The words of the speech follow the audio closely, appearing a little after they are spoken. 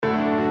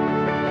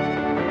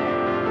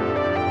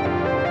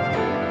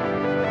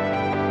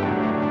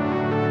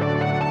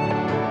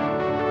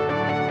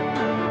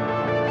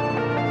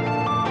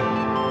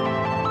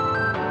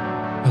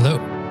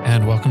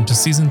welcome to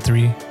Season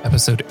 3,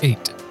 Episode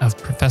 8 of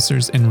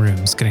Professors in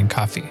Rooms Getting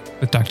Coffee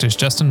with Drs.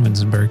 Justin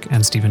Winzenberg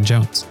and Stephen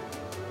Jones.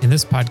 In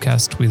this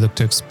podcast, we look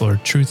to explore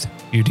truth,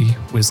 beauty,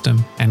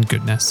 wisdom, and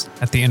goodness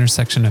at the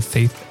intersection of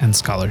faith and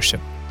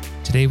scholarship.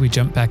 Today, we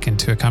jump back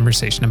into a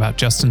conversation about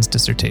Justin's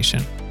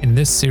dissertation. In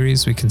this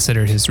series, we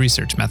consider his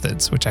research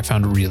methods, which I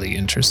found really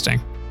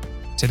interesting.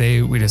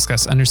 Today, we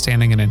discuss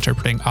understanding and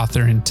interpreting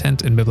author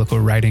intent in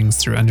biblical writings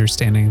through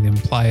understanding the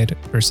implied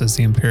versus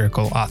the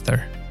empirical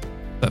author.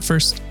 But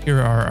first, here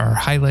are our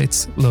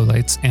highlights,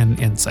 lowlights, and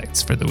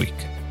insights for the week.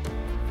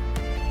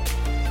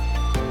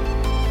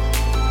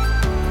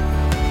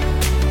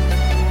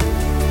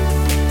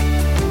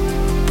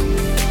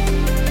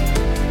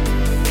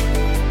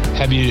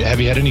 Have you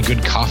had any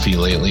good coffee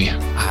lately?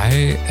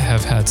 I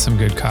have had some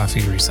good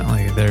coffee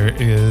recently.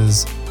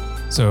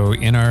 So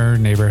in our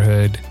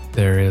neighborhood,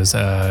 there is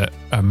a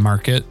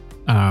market,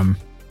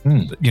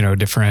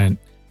 different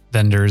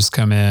vendors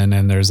come in,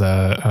 and there's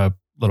a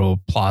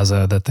little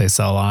plaza that they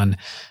sell on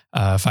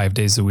 5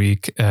 days a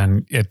week.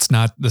 And it's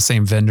not the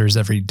same vendors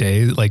every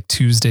day. Like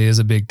Tuesday is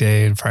a big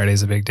day and Friday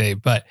is a big day,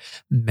 but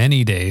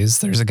many days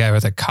there's a guy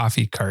with a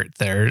coffee cart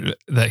there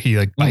that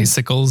he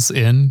bicycles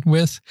in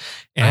with.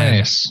 And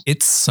nice.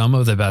 It's some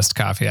of the best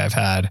coffee I've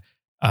had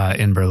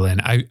in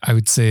Berlin. I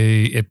would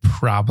say it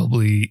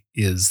probably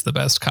is the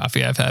best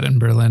coffee I've had in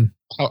Berlin.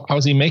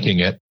 How's he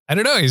making it? I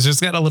don't know. He's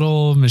just got a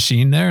little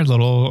machine there, a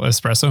little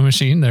espresso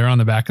machine there on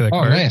the back of the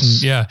cart.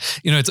 Nice. And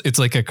it's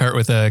like a cart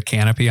with a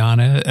canopy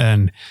on it.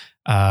 And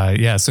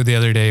so the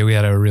other day we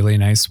had a really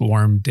nice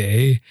warm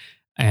day.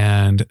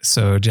 And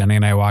so Jenny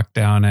and I walked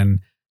down and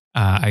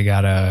I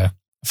got a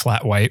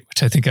flat white,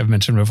 which I think I've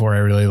mentioned before I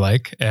really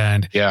like.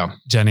 And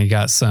Jenny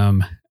got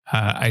some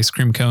ice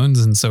cream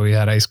cones. And so we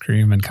had ice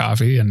cream and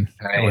coffee, and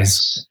it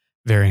was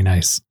very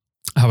nice.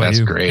 How about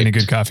you? Great. Any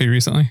good coffee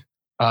recently?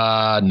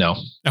 No.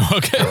 Oh,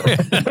 okay.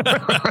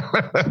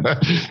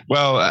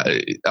 Well,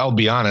 I'll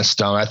be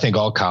honest. I think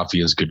all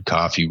coffee is good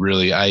coffee.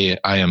 Really, I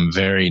am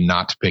very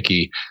not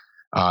picky.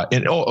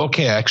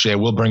 Actually, I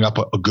will bring up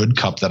a good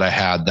cup that I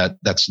had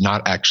that's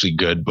not actually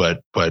good,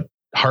 but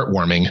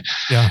heartwarming.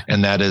 Yeah.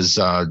 And that is,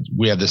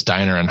 we have this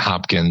diner in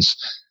Hopkins,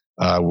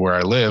 where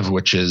I live,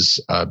 which has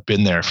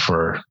been there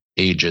for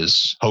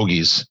ages.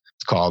 Hoagie's.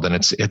 It's called, and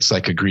it's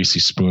like a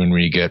greasy spoon where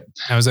you get.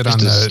 How is it on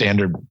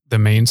the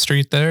main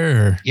street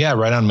there? Or? Yeah,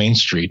 right on Main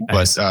Street.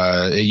 Nice.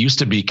 But it used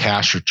to be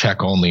cash or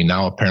check only.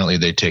 Now apparently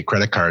they take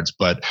credit cards.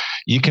 But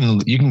you can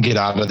get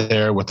out of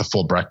there with a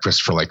full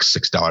breakfast for like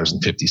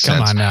 $6.50.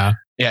 Come on now.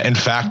 Yeah. In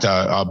fact,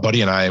 a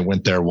buddy and I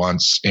went there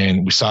once,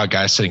 and we saw a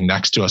guy sitting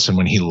next to us, and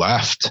when he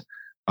left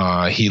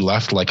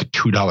like a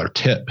 $2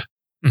 tip.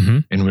 Mm-hmm.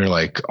 And we were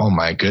like, oh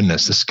my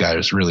goodness, this guy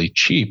is really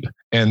cheap.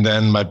 And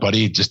then my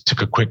buddy just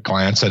took a quick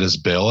glance at his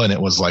bill, and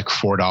it was like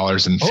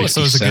 $4.50. Oh,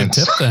 so it was a good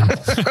tip then.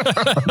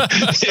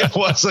 It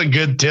was a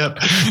good tip.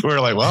 We were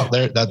like, well,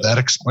 that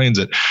explains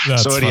it.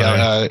 That's so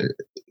anyhow,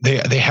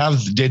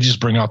 they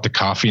just bring out the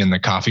coffee in the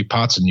coffee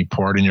pots, and you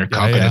pour it in your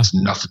cup, and it's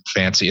nothing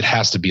fancy. It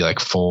has to be like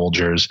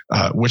Folgers,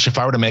 which if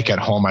I were to make at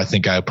home, I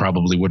think I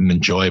probably wouldn't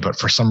enjoy. But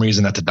for some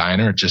reason at the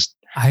diner, it just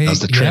does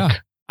the trick. Yeah.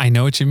 I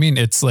know what you mean.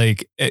 It's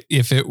like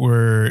if it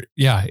were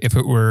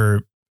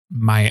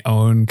my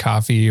own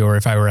coffee, or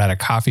if I were at a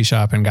coffee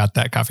shop and got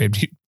that coffee, I'd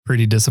be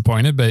pretty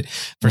disappointed. But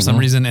for some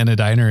reason in a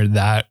diner,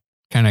 that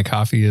kind of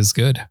coffee is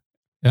good.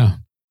 Yeah.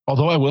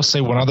 Although I will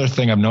say one other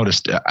thing I've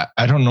noticed,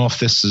 I don't know if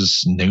this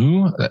is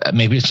new.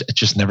 Maybe it's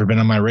just never been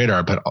on my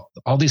radar, but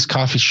all these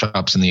coffee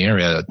shops in the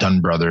area, Dunn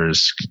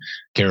Brothers,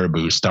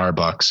 Caribou,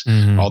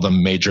 Starbucks, all the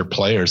major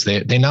players,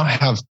 they now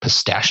have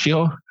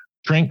pistachio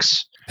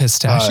drinks.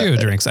 Pistachio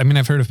drinks. I mean,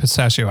 I've heard of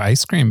pistachio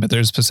ice cream, but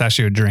there's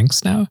pistachio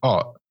drinks now.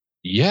 Oh,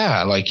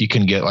 yeah. Like you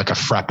can get like a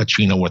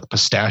frappuccino with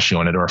pistachio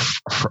in it,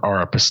 or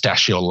a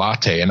pistachio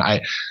latte. And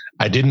I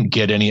didn't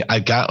get any. I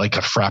got like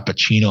a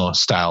frappuccino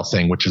style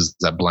thing, which is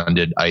that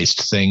blended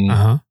iced thing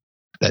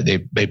that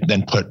they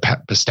then put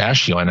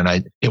pistachio in,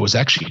 and it was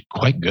actually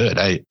quite good.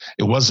 I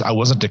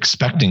wasn't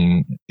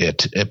expecting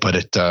it,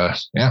 but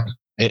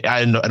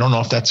I don't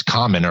know if that's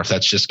common or if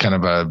that's just kind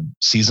of a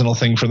seasonal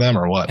thing for them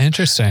or what.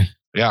 Interesting.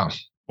 Yeah.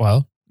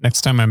 Well,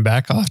 next time I'm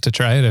back, I'll have to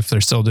try it if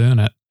they're still doing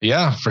it.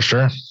 Yeah, for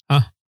sure.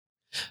 Huh.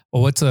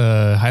 Well, what's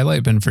a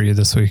highlight been for you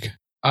this week?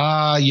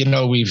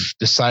 We've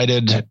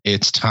decided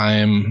it's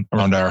time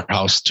around our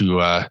house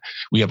to,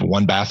 we have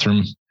one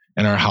bathroom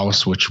in our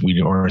house, which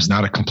is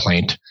not a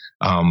complaint.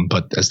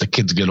 But as the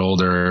kids get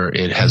older,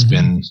 it has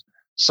been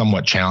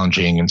somewhat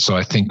challenging. And so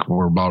I think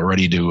we're about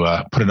ready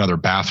to put another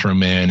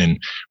bathroom in, and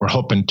we're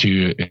hoping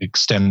to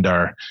extend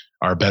our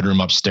bedroom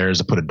upstairs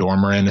to put a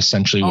dormer in,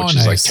 essentially, which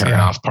is like tearing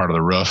off part of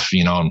the roof,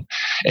 and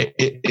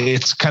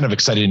it's kind of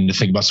exciting to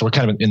think about. So we're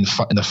kind of in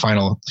the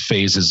final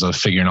phases of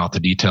figuring out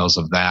the details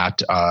of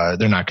that.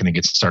 They're not going to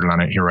get started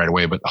on it here right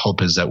away, but the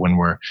hope is that when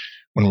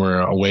we're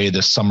away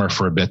this summer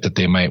for a bit, that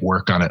they might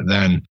work on it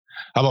then.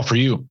 How about for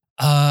you?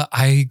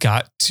 I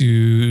got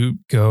to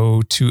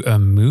go to a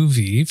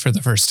movie for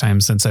the first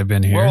time since I've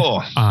been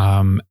here.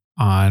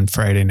 On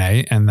Friday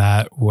night, and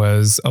that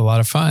was a lot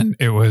of fun.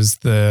 It was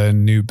the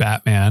new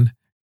Batman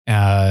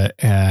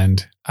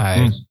and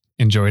I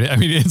enjoyed it. I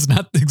mean, it's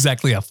not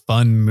exactly a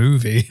fun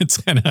movie. It's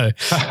kind of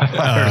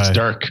it's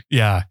dark.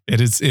 Yeah,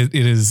 it is. It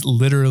is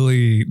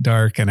literally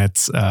dark, and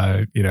it's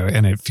and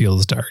it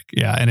feels dark.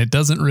 Yeah, and it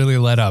doesn't really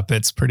let up.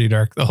 It's pretty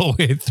dark the whole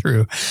way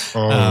through.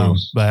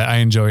 But I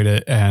enjoyed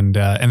it, and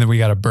then we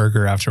got a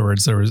burger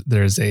afterwards.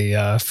 There's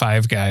a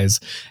Five Guys,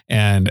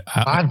 and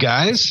Five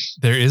Guys.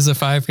 There is a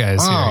Five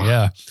Guys here.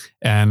 Yeah,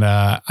 and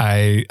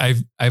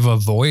I've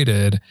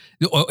avoided.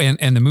 Oh,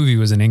 and the movie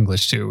was in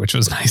English too, which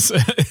was nice.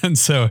 And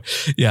so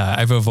yeah,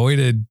 I've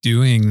avoided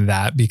doing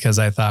that because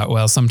I thought,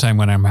 well, sometime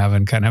when I'm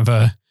having kind of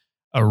a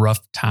rough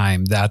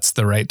time, that's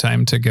the right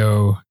time to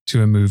go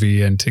to a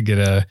movie and to get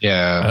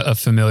a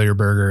familiar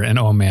burger. And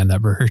oh man,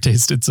 that burger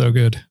tasted so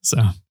good.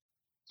 So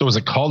is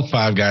it called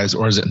Five Guys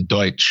or is it in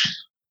Deutsch?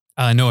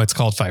 No, it's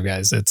called Five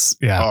Guys. It's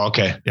Oh,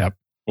 okay. Yep.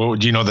 What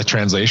do you know the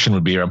translation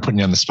would be? I'm putting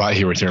you on the spot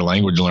here with your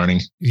language learning.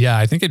 Yeah,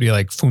 I think it'd be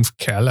like Fünf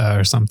Kerle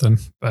or something,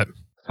 but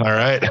all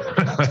right.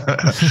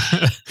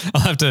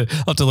 I'll have to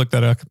look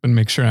that up and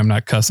make sure I'm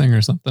not cussing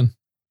or something.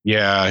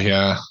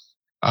 Yeah.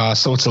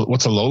 So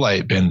what's a low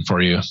light been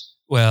for you?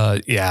 Well,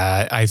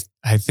 yeah,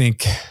 I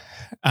think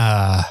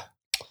I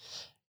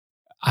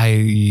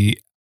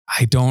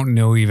don't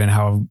know even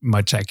how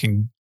much I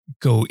can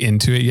go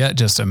into it yet,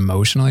 just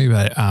emotionally.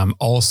 But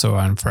also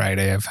on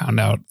Friday, I found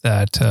out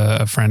that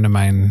a friend of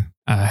mine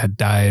had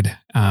died,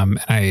 and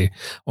I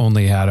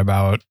only had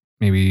about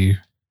maybe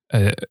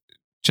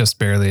just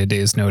barely a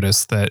day's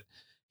notice that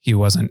he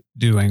wasn't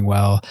doing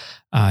well.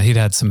 He'd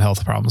had some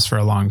health problems for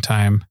a long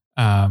time,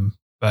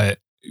 but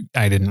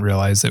I didn't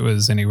realize it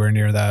was anywhere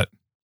near that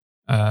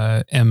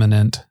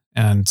imminent.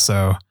 And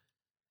so,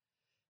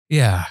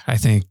 yeah, I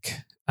think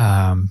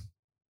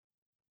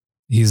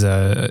he's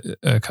a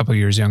couple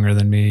years younger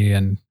than me,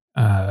 and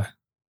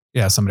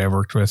somebody I've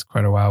worked with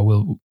quite a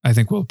while. I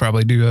think we'll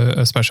probably do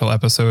a special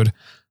episode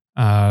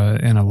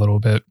in a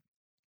little bit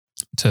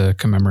to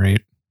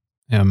commemorate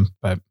him.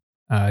 But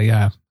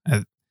I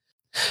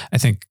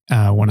think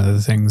one of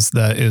the things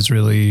that is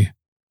really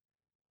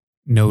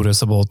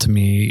noticeable to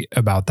me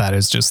about that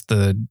is just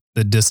the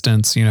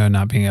distance,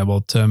 not being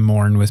able to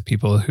mourn with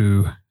people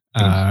who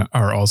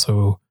are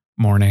also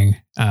mourning,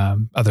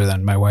 other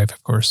than my wife,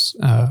 of course.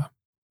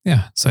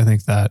 So I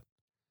think that,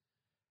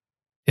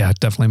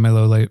 definitely my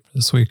low light for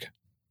this week.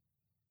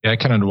 Yeah, I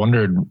kind of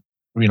wondered,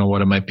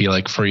 what it might be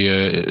like for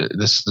you.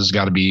 This has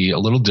got to be a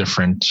little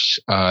different.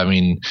 I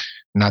mean,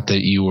 not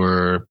that you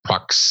were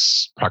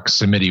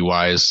proximity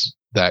wise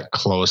that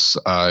close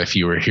if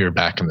you were here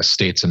back in the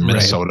States in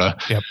Minnesota,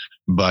 right. Yep.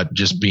 But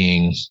just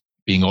being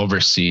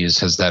overseas,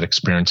 has that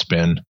experience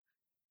been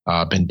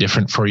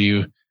different for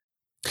you?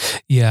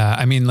 Yeah,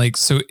 I mean,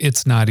 so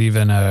it's not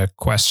even a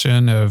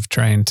question of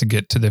trying to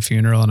get to the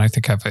funeral. And I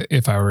think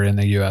if I were in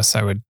the US,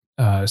 I would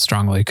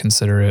strongly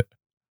consider it.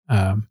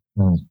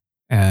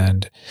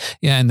 And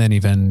then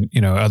even,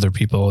 other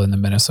people in the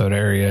Minnesota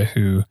area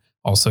who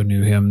also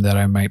knew him that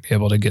I might be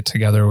able to get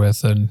together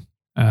with. And,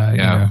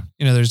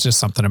 there's just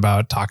something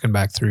about talking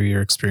back through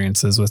your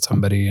experiences with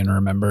somebody and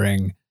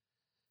remembering,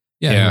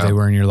 who they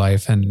were in your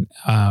life. And,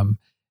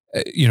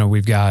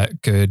 we've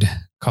got good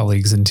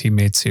colleagues and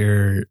teammates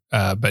here,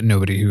 but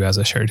nobody who has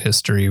a shared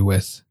history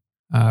with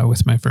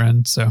my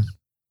friend. So,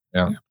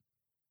 yeah.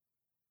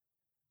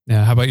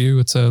 How about you?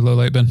 What's a low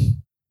light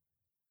been?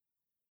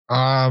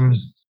 Well,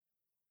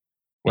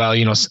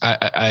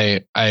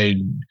 I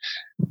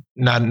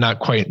not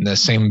quite in the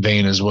same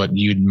vein as what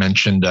you'd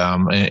mentioned.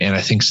 And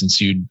I think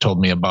since you told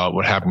me about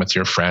what happened with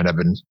your friend, I've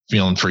been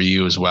feeling for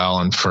you as well.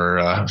 And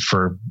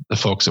for the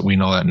folks that we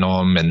know that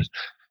know him and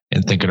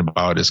thinking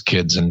about his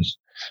kids and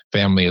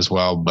family as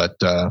well. But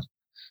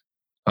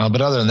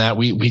other than that,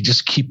 we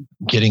just keep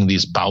getting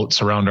these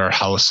bouts around our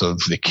house of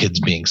the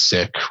kids being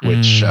sick,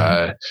 which,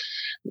 I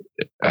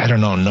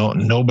don't know.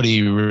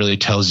 Nobody really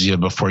tells you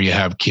before you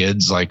have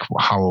kids, like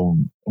how,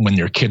 when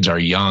your kids are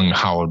young,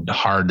 how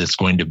hard it's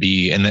going to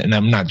be. And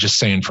I'm not just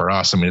saying for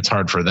us. I mean, it's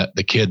hard for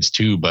the kids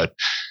too, but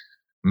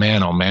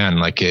man, oh man,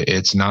 like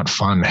it's not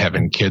fun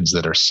having kids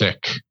that are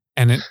sick.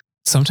 And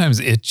sometimes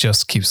it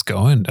just keeps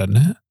going, doesn't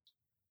it?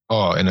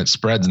 Oh, and it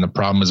spreads. And the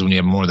problem is when you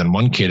have more than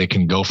one kid, it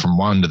can go from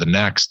one to the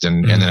next.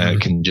 And then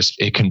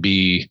it can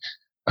be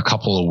a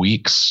couple of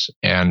weeks.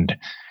 And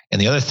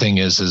the other thing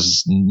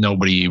is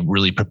nobody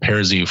really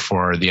prepares you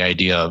for the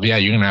idea of, you're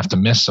going to have to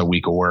miss a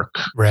week of work.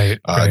 Right.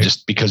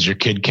 Just because your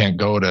kid can't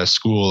go to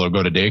school or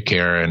go to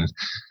daycare. And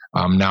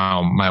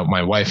now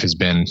my wife has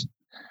been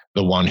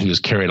the one who's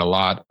carried a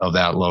lot of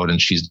that load,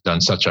 and she's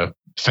done such a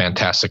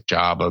fantastic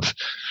job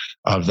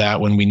of that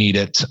when we need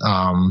it.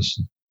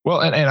 Well,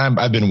 and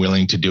I've been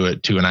willing to do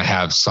it too, and I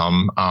have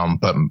some,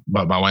 but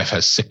my wife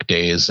has sick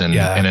days, and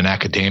in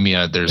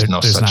academia, there's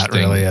no such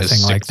thing really as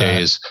sick like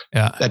days.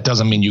 That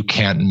doesn't mean you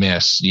can't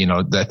miss.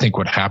 I think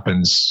what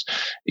happens,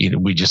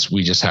 we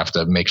just have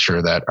to make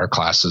sure that our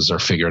classes are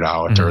figured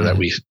out, or that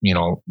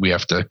we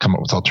have to come up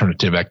with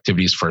alternative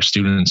activities for our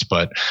students.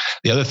 But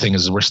the other thing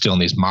is we're still in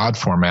these mod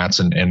formats,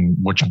 and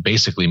which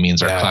basically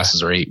means our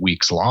classes are 8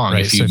 weeks long.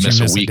 Right. If you miss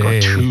a week or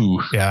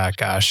two,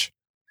 gosh.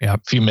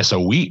 if you miss a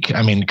week,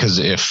 I mean,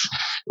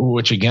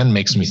 which again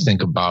makes me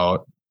think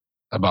about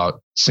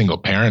single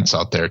parents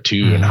out there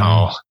too, and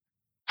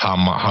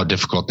how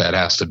difficult that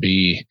has to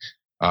be,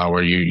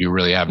 where you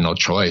really have no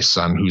choice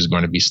on who's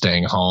going to be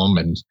staying home.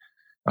 And,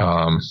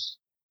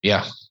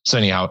 so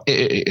anyhow,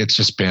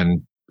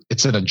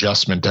 it's an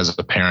adjustment as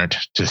a parent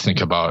to think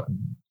about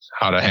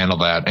how to handle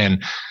that.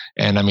 And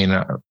I mean,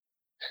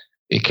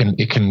 it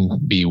can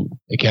be,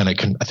 again,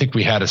 I think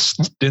we had a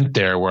stint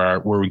there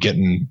where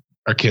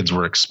our kids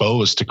were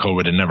exposed to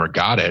COVID and never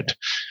got it.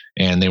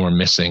 And they were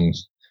missing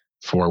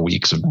 4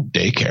 weeks of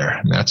daycare.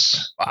 And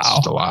that's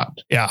just a lot.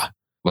 Yeah.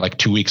 Like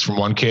 2 weeks from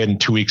one kid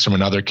and 2 weeks from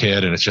another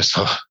kid. And it's just,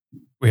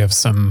 we have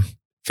some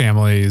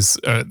families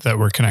that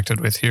we're connected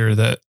with here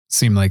that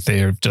seem like they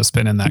have just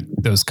been in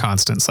those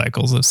constant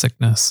cycles of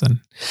sickness. And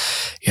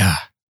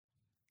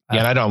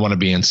and I don't want to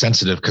be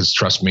insensitive, because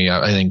trust me,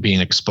 I think being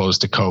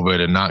exposed to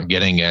COVID and not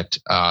getting it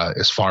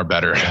is far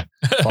better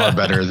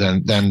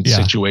than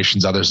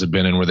situations others have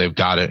been in where they've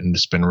got it and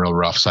it's been real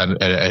rough. So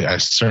I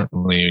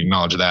certainly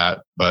acknowledge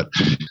that, but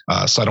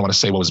so I don't want to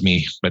say what was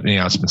me, but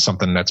it's been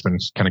something that's been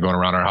kind of going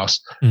around our house.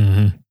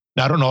 Mm-hmm.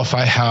 Now, I don't know if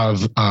I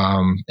have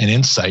an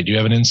insight. Do you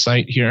have an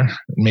insight here?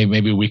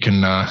 Maybe we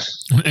can.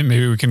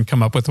 Maybe we can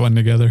come up with one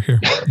together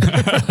here.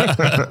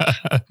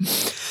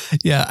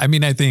 Yeah, I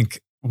mean, I think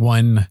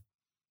one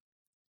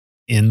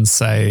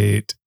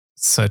insight,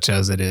 such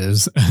as it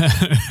is,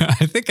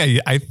 I think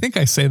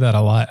I say that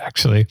a lot,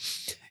 actually.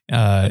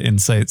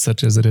 Insight,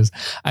 such as it is,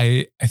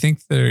 I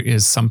think there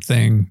is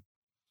something.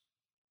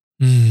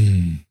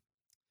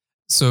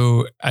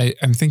 So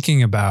I'm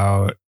thinking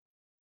about.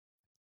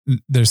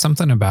 There's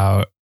something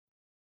about,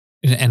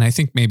 and I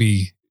think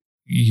maybe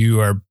you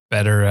are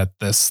better at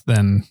this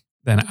than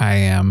I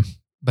am,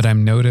 but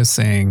I'm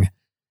noticing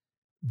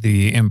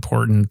the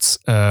importance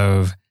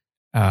of,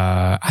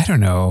 I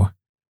don't know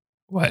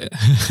what,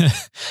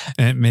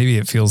 and maybe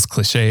it feels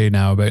cliche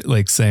now, but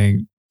like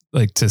saying,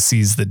 like, to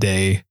seize the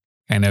day,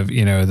 kind of,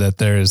 that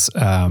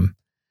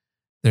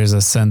there's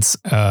a sense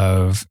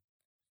of,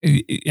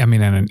 I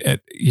mean,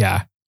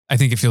 I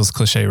think it feels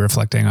cliche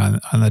reflecting on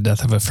the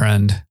death of a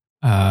friend.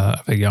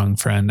 Of a young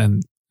friend,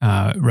 and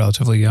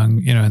relatively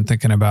young, and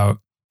thinking about,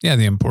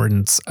 the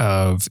importance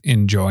of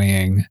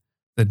enjoying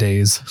the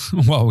days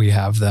while we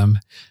have them.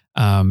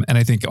 And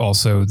I think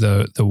also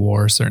the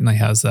war certainly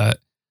has that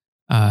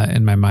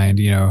in my mind,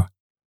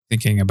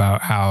 thinking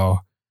about how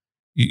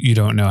you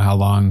don't know how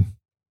long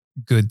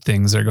good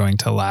things are going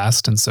to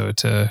last. And so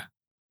to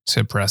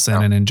press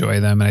in and enjoy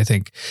them. And I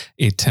think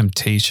a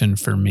temptation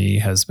for me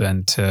has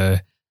been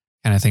to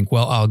kind of think,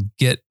 well, I'll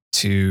get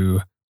to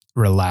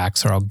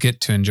relax, or I'll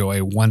get to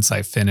enjoy once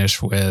I finish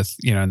with,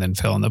 and then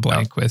fill in the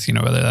blank with,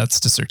 whether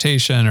that's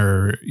dissertation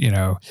or,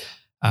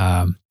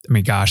 I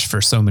mean, gosh,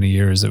 for so many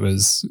years it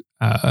was,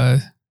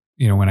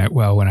 when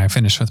I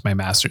finished with my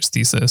master's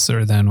thesis,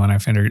 or then when I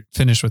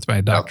finished with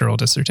my doctoral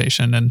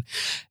dissertation, and,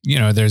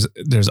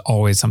 there's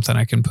always something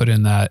I can put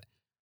in that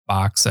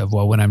box of,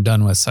 well, when I'm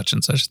done with such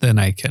and such, then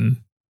I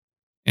can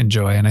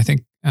enjoy. And I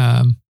think,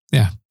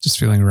 just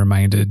feeling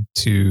reminded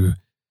to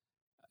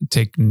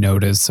take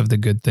notice of the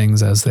good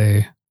things as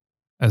they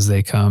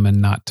come,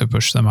 and not to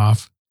push them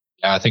off.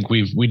 Yeah, I think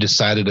we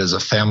decided as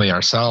a family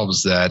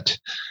ourselves that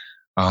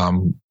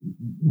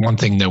one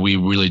thing that we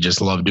really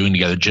just love doing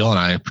together, Jill and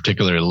I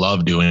particularly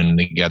love doing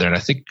together, and I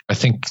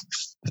think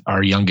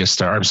our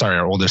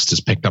oldest has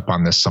picked up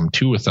on this some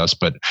too with us,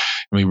 but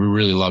I mean, we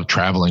really love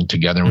traveling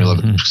together, and we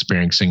love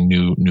experiencing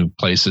new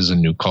places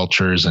and new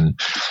cultures. And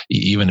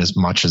even as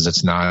much as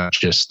it's not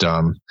just,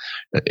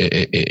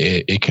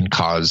 it can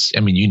cause,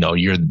 I mean,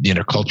 you're the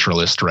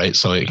interculturalist, right?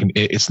 So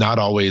it's not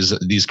always,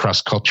 these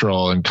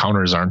cross-cultural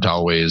encounters aren't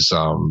always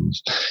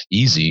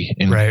easy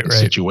in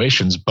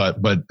situations, but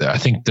I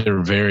think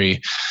they're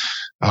very,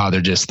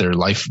 they're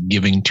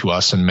life-giving to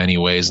us in many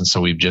ways. And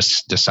so we've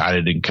just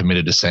decided and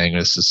committed to saying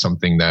this is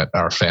something that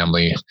our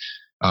family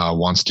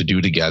wants to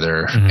do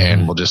together,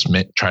 and we'll just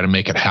try to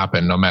make it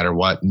happen no matter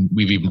what. And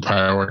we've even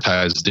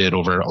prioritized it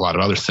over a lot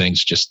of other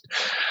things, just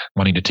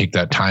wanting to take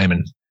that time,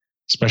 and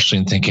especially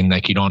in thinking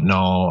like, you don't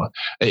know,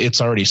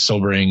 it's already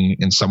sobering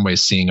in some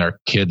ways seeing our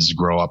kids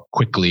grow up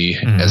quickly,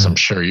 as I'm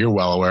sure you're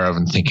well aware of,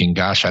 and thinking,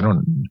 gosh,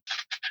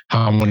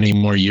 how many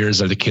more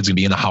years are the kids going to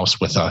be in the house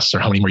with us, or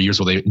how many more years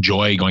will they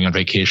enjoy going on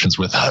vacations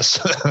with us?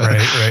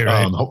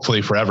 Right.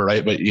 Hopefully forever.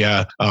 Right. But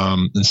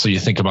and so you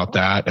think about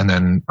that. And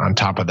then on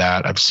top of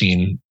that, I've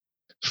seen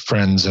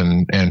friends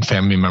and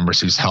family members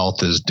whose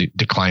health has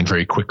declined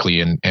very quickly,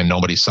 and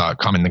nobody saw it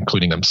coming,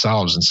 including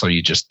themselves. And so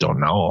you just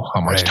don't know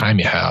how much time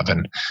you have.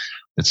 And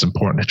it's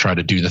important to try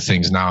to do the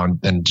things now,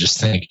 and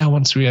just think,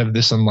 once we have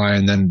this in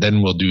line,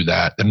 then we'll do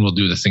that. Then we'll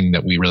do the thing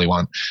that we really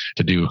want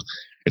to do.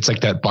 It's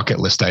like that bucket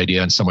list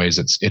idea. In some ways,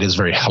 it is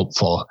very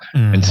helpful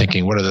in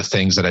thinking, what are the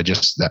things that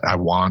I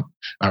want?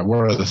 What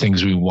are the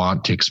things we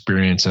want to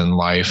experience in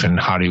life, and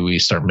how do we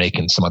start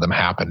making some of them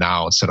happen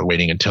now, instead of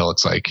waiting until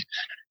it's like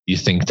you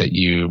think that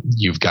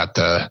you've got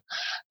the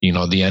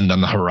the end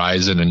on the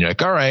horizon, and you're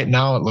like, all right,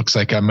 now it looks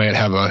like I might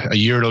have a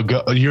year to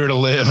go, a year to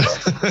live,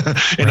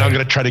 and I'm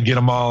going to try to get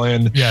them all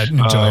in. Yeah,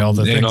 enjoy all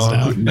the things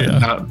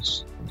now.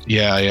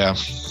 Yeah.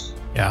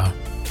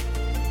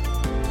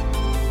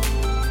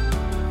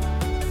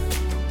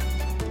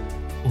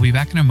 We'll be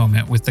back in a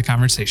moment with the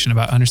conversation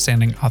about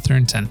understanding author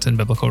intent in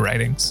biblical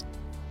writings.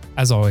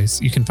 As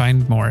always, you can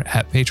find more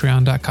at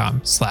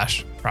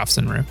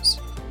patreon.com/profsinrooms.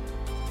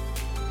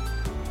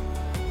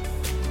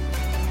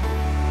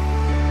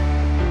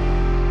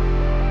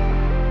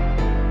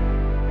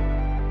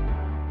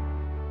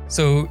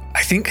 So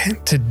I think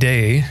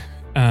today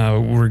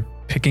we're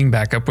picking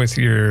back up with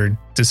your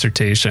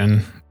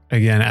dissertation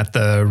again at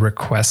the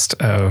request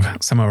of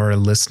some of our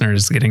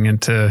listeners getting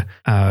into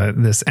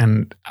this.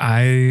 And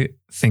I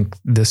think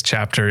this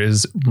chapter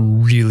is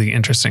really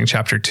interesting,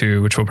 chapter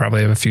 2, which we'll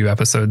probably have a few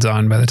episodes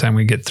on by the time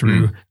we get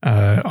through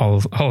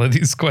all of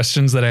these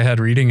questions that I had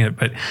reading it.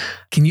 But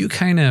can you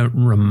kind of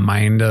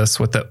remind us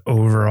what the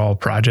overall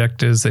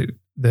project is that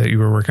you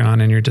were working on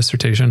in your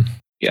dissertation?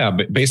 Yeah,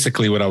 but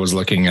basically what I was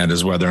looking at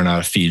is whether or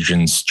not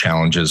Ephesians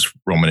challenges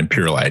Roman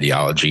imperial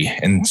ideology,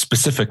 and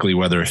specifically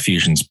whether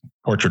Ephesians'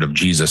 portrait of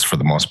Jesus, for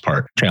the most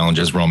part,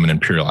 challenges Roman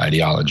imperial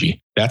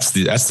ideology. That's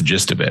the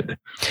gist of it.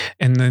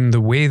 And then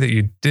the way that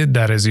you did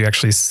that is you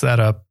actually set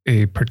up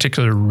a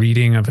particular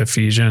reading of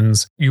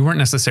Ephesians. You weren't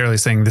necessarily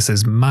saying this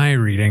is my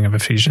reading of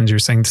Ephesians. You're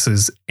saying this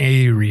is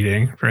a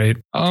reading, right?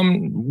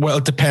 Well,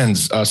 it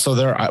depends.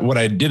 What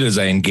I did is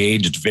I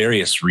engaged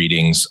various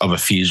readings of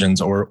Ephesians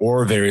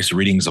or various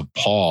readings of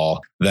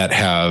Paul that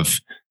have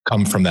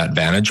come from that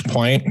vantage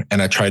point.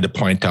 And I tried to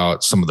point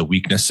out some of the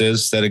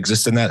weaknesses that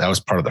exist in that. That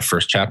was part of the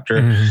first chapter.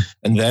 Mm-hmm.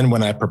 And then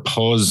when I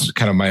proposed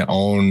kind of my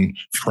own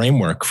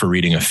framework for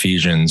reading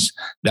Ephesians,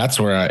 that's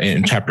where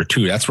in chapter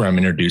 2, that's where I'm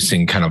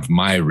introducing kind of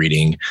my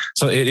reading.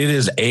 So it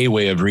is a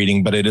way of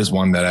reading, but it is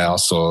one that I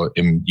also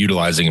am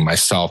utilizing in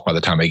myself by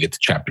the time I get to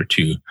chapter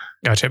 2.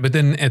 Gotcha. But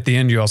then at the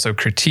end, you also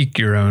critique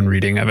your own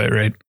reading of it,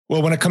 right?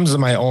 Well, when it comes to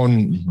my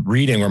own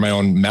reading or my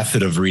own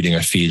method of reading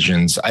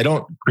Ephesians, I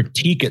don't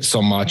critique it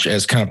so much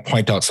as kind of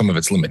point out some of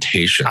its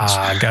limitations.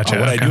 Gotcha.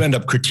 What I do end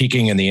up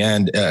critiquing in the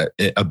end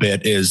a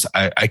bit is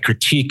I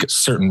critique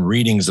certain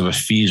readings of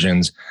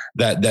Ephesians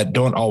that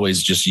don't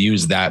always just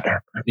use that,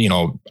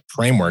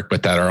 framework,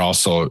 but that are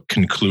also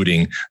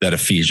concluding that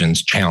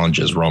Ephesians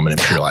challenges Roman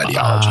imperial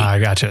ideology.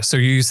 Gotcha. So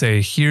you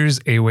say, here's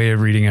a way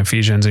of reading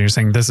Ephesians, and you're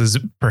saying this is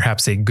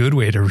perhaps a good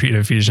way to read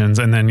Ephesians.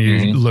 And then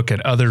you look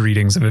at other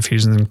readings of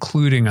Ephesians,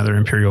 including other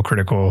imperial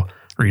critical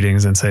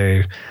readings, and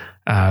say,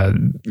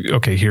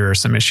 okay, here are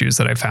some issues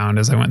that I found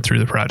as I went through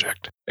the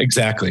project.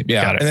 Exactly.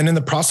 Yeah. And then in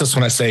the process,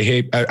 when I say,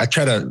 hey, I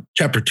try to,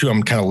 chapter 2,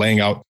 I'm kind of laying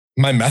out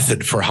my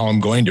method for how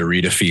I'm going to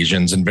read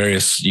Ephesians and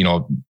various,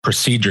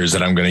 procedures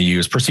that I'm going to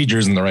use. Procedure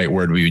isn't the right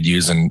word we would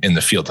use in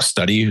the field of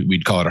study.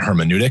 We'd call it a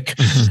hermeneutic.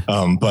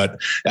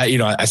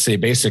 I say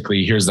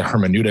basically, here's the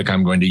hermeneutic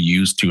I'm going to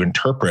use to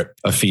interpret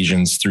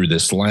Ephesians through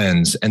this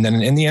lens. And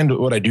then in the end,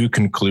 what I do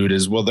conclude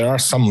is, well, there are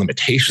some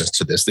limitations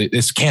to this.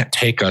 This can't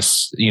take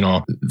us,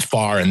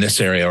 far in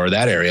this area or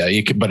that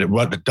area. But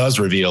what it does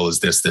reveal is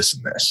this,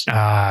 and this.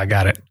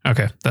 Got it.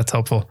 Okay. That's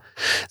helpful.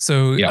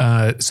 So,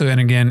 and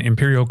again,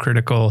 imperial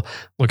critical,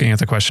 looking at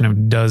the question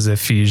of, does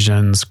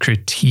Ephesians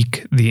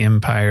critique the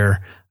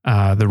empire,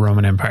 the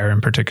Roman Empire in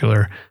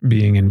particular,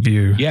 being in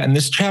view? Yeah. And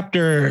this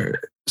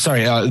chapter,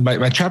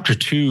 my chapter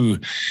 2,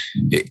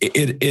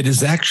 it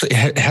is actually,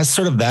 it has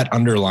sort of that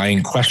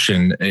underlying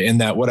question, in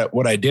that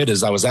what I did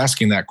is I was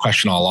asking that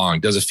question all along.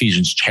 Does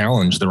Ephesians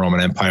challenge the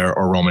Roman Empire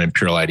or Roman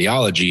imperial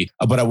ideology?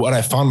 But what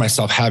I found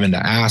myself having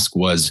to ask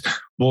was,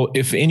 well,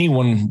 if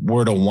anyone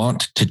were to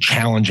want to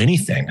challenge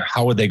anything,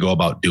 how would they go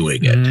about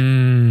doing it?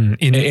 In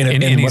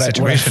any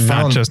situation,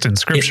 not just in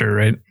scripture,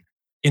 right?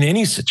 In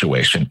any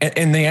situation.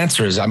 And the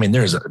answer is,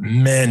 there's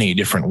many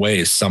different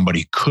ways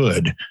somebody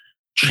could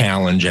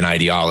challenge an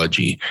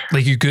ideology.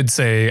 Like you could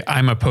say,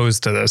 I'm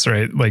opposed to this,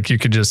 right? Like you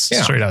could just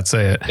straight out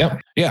say it.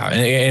 Yep. Yeah.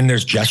 And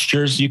there's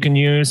gestures you can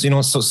use,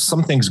 so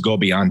some things go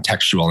beyond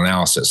textual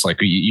analysis. Like,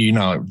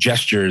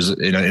 gestures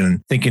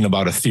in thinking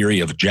about a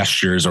theory of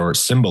gestures or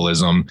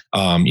symbolism,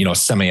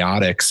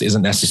 semiotics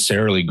isn't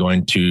necessarily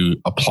going to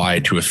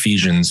apply to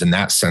Ephesians in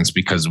that sense,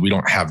 because we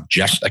don't have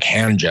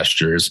hand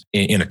gestures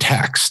in a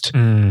text.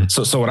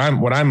 So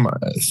what I'm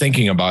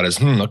thinking about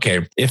is,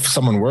 okay, if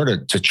someone were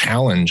to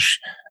challenge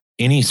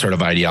any sort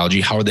of ideology,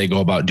 how would they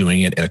go about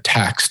doing it in a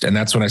text? And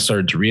that's when I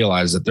started to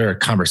realize that there are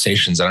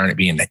conversations that aren't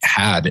being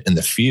had in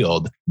the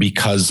field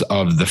because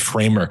of the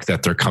framework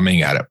that they're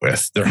coming at it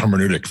with, their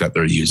hermeneutic that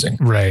they're using.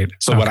 Right.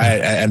 So what I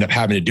end up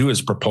having to do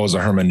is propose a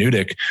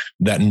hermeneutic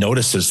that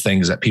notices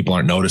things that people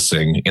aren't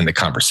noticing in the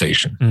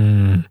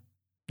conversation.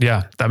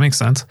 Yeah, that makes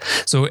sense.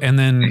 So, and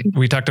then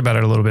we talked about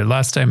it a little bit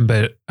last time,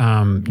 but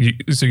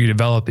you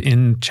develop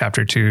in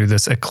chapter 2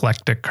 this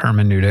eclectic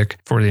hermeneutic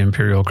for an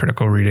imperial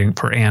critical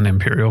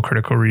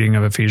reading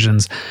of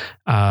Ephesians.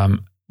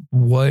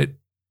 What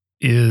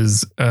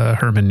is a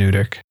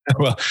hermeneutic?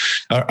 Well,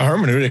 a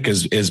hermeneutic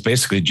is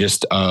basically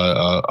just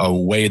a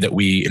way that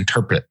we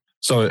interpret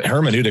So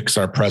hermeneutics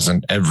are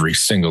present every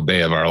single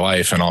day of our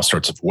life in all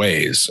sorts of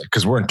ways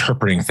because we're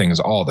interpreting things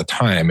all the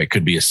time. It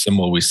could be a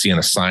symbol we see in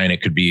a sign.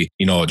 It could be,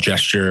 a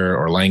gesture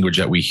or language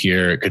that we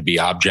hear. It could be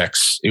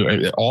objects.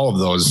 All of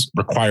those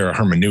require a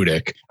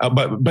hermeneutic.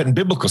 But in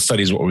biblical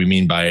studies, what we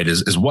mean by it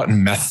is what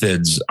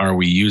methods are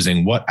we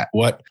using?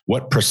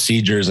 What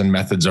procedures and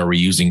methods are we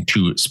using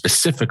to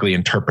specifically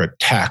interpret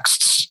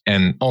texts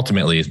and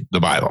ultimately the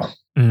Bible?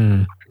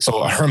 Mm.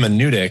 So a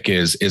hermeneutic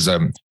is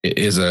a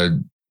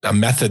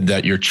method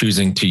that you're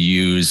choosing to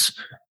use.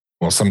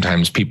 Well,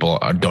 sometimes people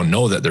don't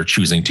know that they're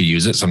choosing to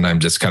use it.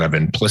 Sometimes it's kind of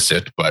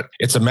implicit, but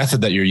it's a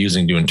method that you're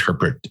using to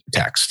interpret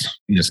text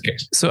in this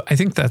case. So I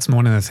think that's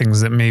one of the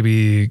things that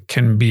maybe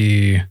can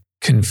be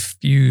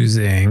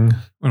confusing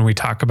when we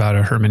talk about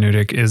a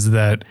hermeneutic is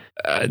that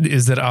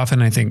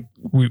often I think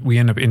we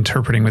end up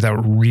interpreting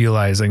without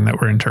realizing that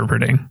we're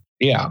interpreting.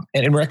 Yeah.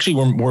 And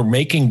we're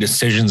making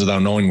decisions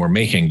without knowing we're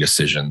making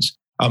decisions.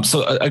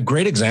 So a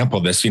great example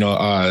of this,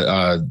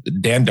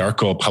 Dan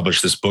Darko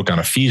published this book on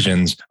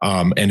Ephesians,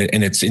 and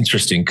it's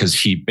interesting because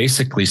he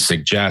basically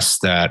suggests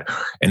that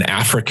an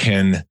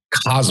African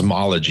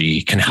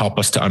cosmology can help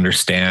us to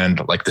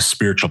understand like the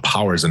spiritual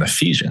powers in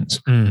Ephesians.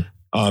 Mm.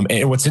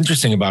 And what's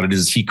interesting about it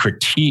is he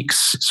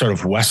critiques sort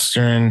of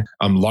Western,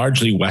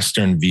 largely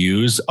Western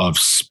views of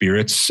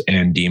spirits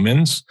and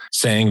demons,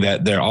 saying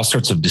that there are all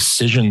sorts of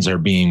decisions are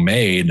being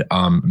made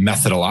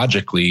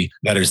methodologically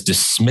that is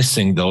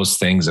dismissing those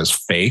things as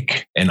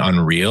fake and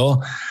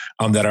unreal,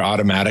 that are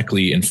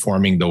automatically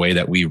informing the way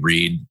that we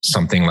read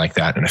something like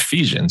that in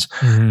Ephesians.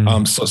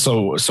 Mm-hmm.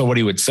 So what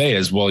he would say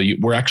is, well,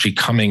 we're actually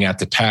coming at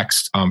the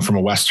text from a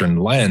Western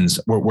lens.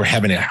 We're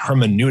having a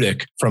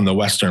hermeneutic from the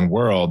Western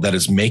world that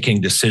is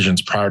making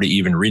decisions prior to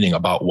even reading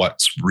about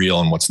what's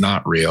real and what's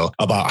not real,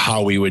 about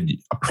how we would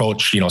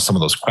approach, some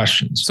of those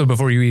questions. So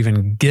before you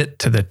even get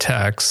to the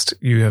text,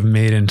 you have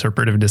made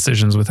interpretive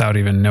decisions without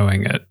even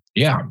knowing it.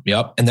 Yeah.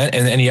 Yep.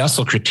 And he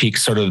also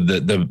critiques sort of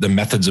the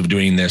methods of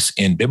doing this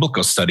in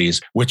biblical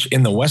studies, which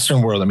in the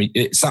Western world, I mean,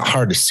 it's not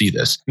hard to see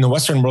this. In the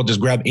Western world, just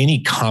grab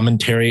any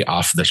commentary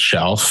off the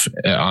shelf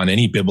on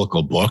any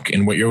biblical book.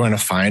 And what you're going to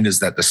find is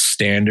that the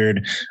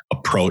standard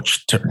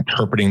approach to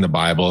interpreting the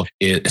Bible,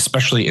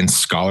 especially in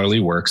scholarly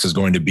works, is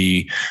going to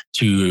be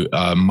to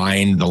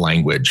mine the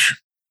language.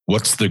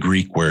 What's the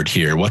Greek word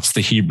here? What's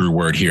the Hebrew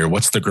word here?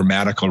 What's the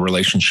grammatical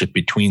relationship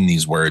between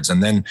these words?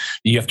 And then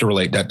you have to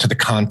relate that to the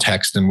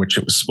context in which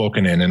it was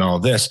spoken in and all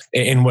this.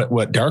 And what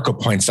Darko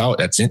points out,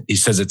 he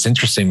says it's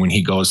interesting when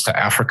he goes to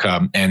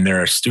Africa and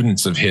there are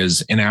students of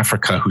his in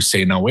Africa who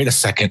say, no, wait a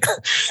second,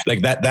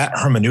 like that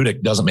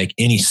hermeneutic doesn't make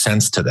any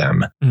sense to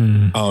them.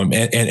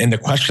 Mm. And the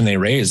question they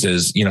raise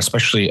is,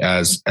 especially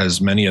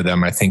as many of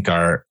them, I think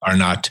are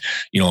not,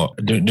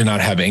 do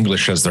not have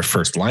English as their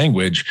first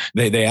language.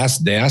 They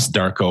ask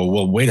Darko,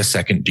 well, wait a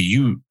second, do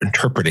you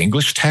interpret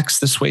English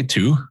text this way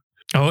too?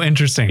 Oh,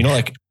 interesting.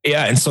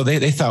 Yeah. And so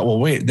they thought, well,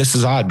 wait, this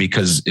is odd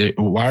because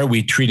why are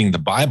we treating the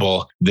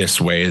Bible this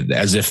way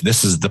as if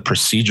this is the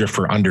procedure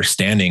for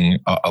understanding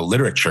a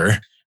literature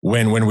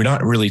when we're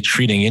not really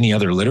treating any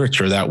other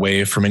literature that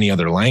way from any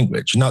other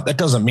language? Now, that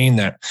doesn't mean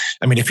that,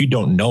 if you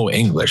don't know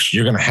English,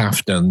 you're going to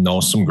have to know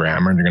some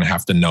grammar and you're going to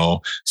have to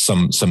know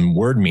some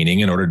word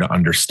meaning in order to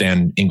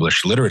understand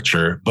English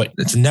literature. But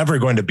it's never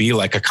going to be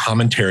like a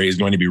commentary is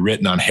going to be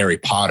written on Harry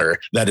Potter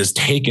that has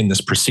taken this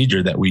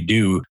procedure that we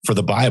do for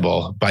the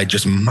Bible by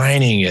just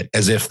mining it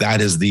as if that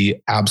is the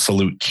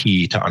absolute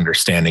key to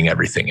understanding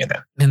everything in it.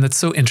 And that's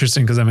so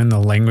interesting because I'm in the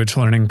language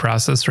learning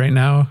process right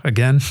now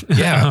again.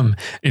 Yeah.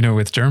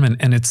 With German.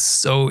 And it's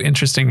so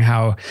interesting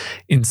how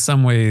in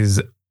some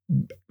ways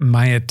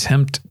my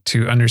attempt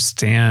to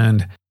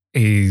understand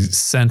a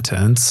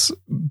sentence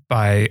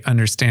by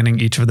understanding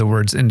each of the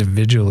words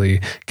individually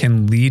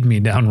can lead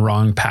me down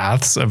wrong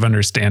paths of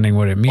understanding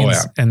what it means.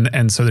 Oh, yeah.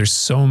 And so there's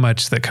so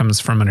much that comes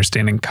from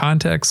understanding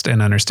context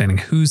and understanding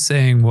who's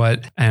saying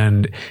what.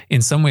 And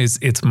in some ways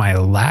it's my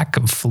lack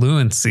of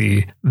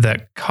fluency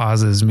that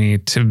causes me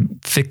to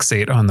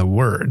fixate on the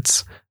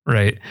words.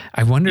 Right.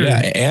 I wonder.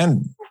 Yeah.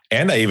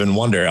 And I even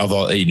wonder,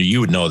 although you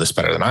would know this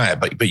better than I,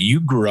 but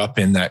you grew up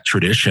in that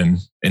tradition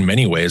in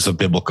many ways of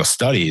biblical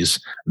studies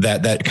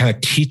that kind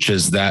of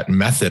teaches that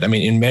method. It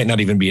may not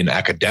even be an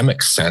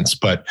academic sense,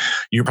 but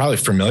you're probably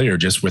familiar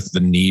just with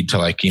the need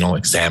to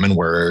examine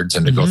words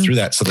and to go through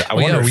that. So that I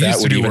wonder if that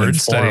would even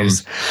inform.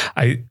 Studies.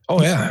 I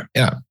don't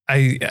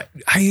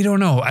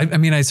know.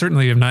 I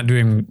certainly am not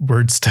doing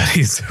word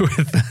studies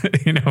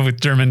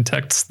with German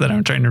texts that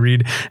I'm trying to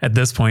read at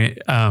this point.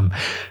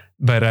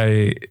 But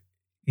I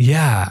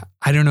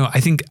don't know. I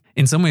think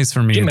in some ways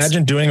for me, could you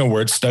imagine doing a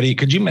word study?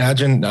 Could you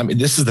imagine?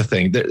 This is the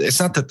thing. It's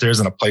not that there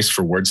isn't a place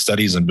for word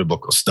studies and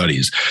biblical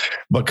studies,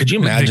 but could you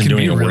imagine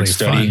doing a word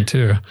study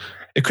too?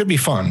 It could be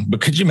fun,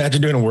 but could you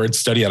imagine doing a word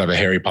study out of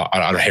Harry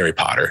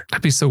Potter?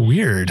 That'd be so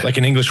weird. Like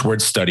an English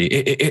word study.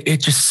 It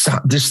just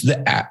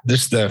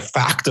the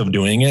fact of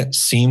doing it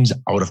seems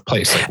out of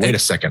place. Like, wait a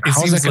second,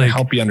 how is that going to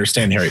help you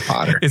understand Harry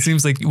Potter? It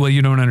seems like, well,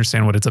 you don't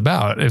understand what it's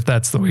about if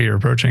that's the way you're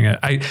approaching it.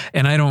 I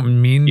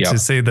don't mean to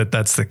say that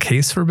that's the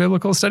case for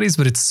biblical studies,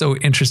 but it's so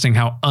interesting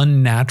how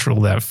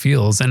unnatural that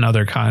feels in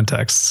other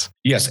contexts.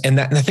 Yes. And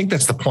I think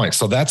that's the point.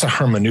 So that's a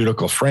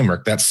hermeneutical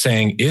framework that's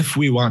saying, if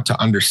we want to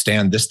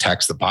understand this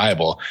text, the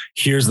Bible,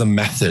 here's the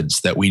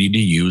methods that we need to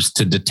use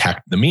to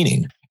detect the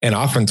meaning. And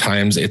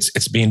oftentimes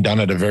it's being done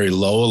at a very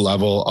low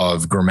level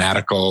of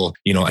grammatical,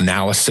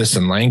 analysis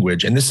and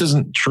language. And this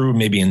isn't true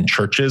maybe in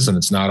churches, and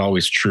it's not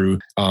always true,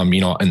 in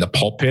the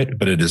pulpit,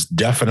 but it is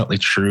definitely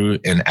true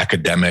in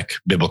academic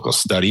biblical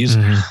studies,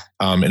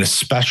 and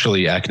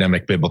especially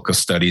academic biblical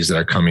studies that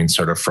are coming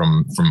sort of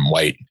from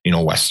white,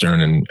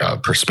 Western and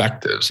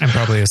perspectives. And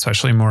probably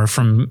especially more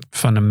from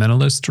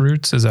fundamentalist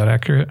roots. Is that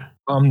accurate?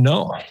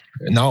 No,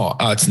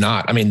 it's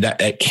not. I mean,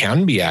 that it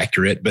can be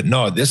accurate, but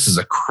no, this is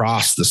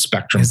across the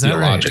spectrum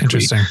theologically. Right?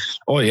 Interesting.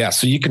 Oh yeah.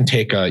 So you can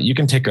take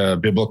a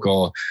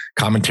biblical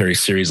commentary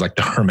series like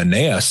the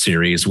Hermeneutics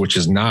series, which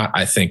is not,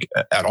 I think,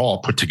 at all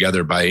put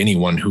together by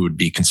anyone who would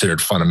be considered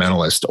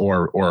fundamentalist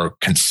or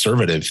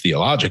conservative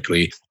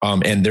theologically.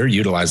 And they're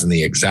utilizing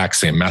the exact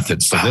same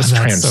methods. So this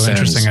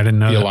transcends I didn't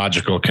know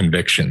theological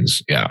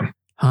convictions. Yeah.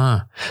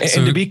 Huh.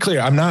 And to be clear,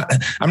 I'm not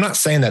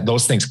saying that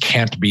those things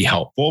can't be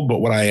helpful,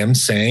 but what I am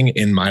saying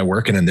in my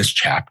work and in this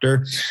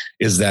chapter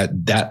is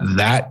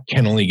that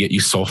can only get you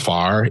so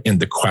far in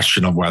the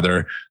question of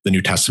whether the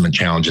New Testament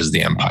challenges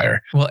the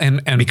empire. Well,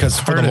 and because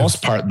for the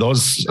most part,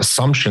 those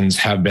assumptions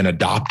have been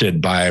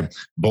adopted by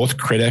both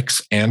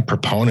critics and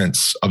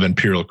proponents of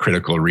imperial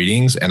critical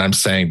readings. And I'm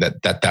saying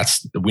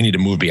that's we need to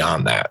move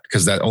beyond that,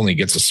 because that only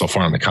gets us so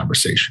far in the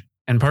conversation.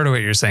 And part of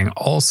what you're saying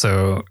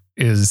also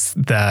is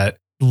that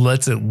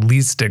let's at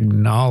least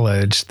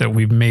acknowledge that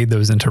we've made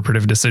those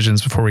interpretive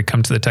decisions before we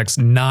come to the text,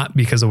 not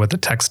because of what the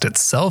text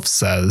itself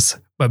says,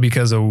 but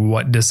because of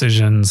what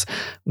decisions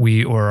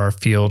we or our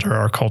field or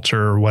our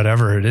culture or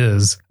whatever it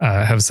is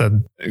have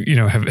said,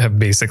 have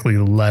basically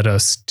led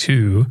us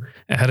to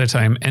ahead of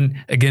time. And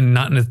again,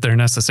 not that they're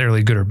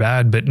necessarily good or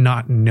bad, but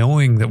not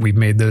knowing that we've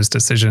made those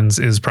decisions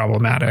is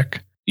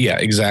problematic. Yeah,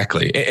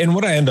 exactly. And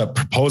what I end up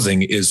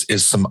proposing is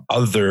some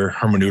other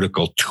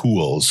hermeneutical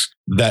tools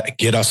that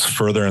get us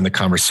further in the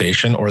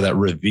conversation, or that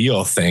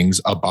reveal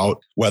things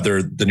about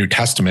whether the New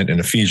Testament, and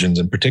Ephesians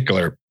in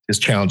particular, is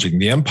challenging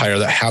the empire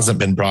that hasn't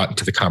been brought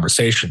into the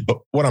conversation. But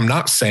what I'm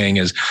not saying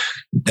is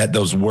that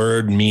those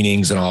word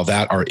meanings and all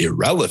that are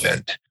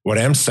irrelevant. What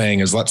I'm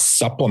saying is let's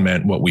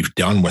supplement what we've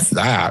done with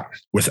that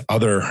with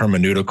other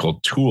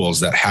hermeneutical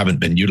tools that haven't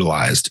been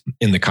utilized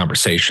in the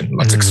conversation.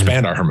 Let's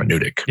expand our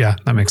hermeneutic. Yeah,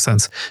 that makes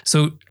sense.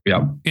 So,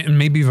 and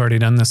maybe you've already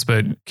done this,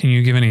 but can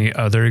you give any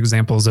other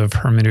examples of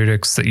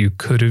hermeneutics that you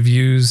could have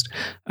used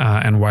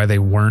and why they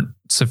weren't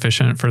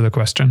sufficient for the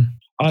question?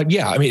 I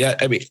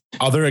mean,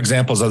 other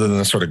examples other than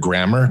the sort of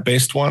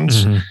grammar-based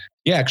ones.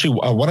 Yeah, actually,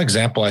 one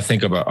example I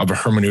think of a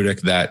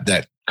hermeneutic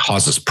that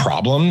causes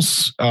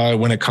problems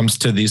when it comes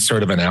to these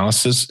sort of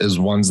analysis is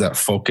ones that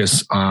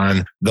focus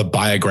on the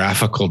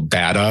biographical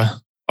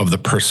data of the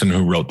person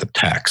who wrote the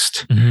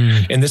text.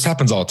 And this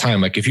happens all the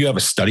time. Like if you have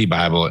a study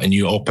Bible and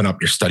you open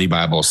up your study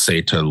Bible,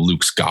 say to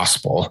Luke's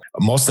gospel,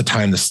 most of the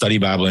time the study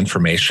Bible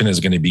information is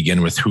going to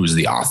begin with who's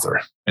the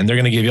author. And they're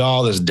going to give you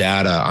all this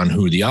data on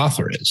who the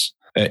author is.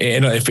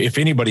 And if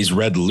anybody's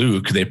read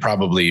Luke, they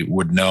probably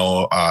would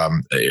know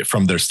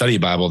from their study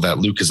Bible that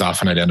Luke is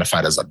often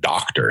identified as a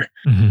doctor.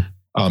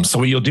 So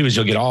what you'll do is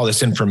you'll get all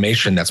this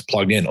information that's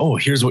plugged in. Oh,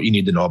 here's what you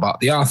need to know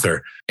about the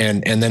author.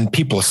 And then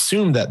people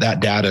assume that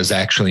data is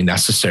actually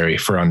necessary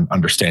for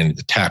understanding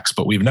the text,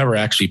 but we've never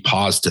actually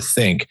paused to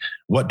think,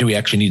 what do we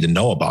actually need to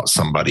know about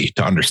somebody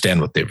to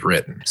understand what they've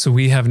written? So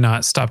we have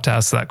not stopped to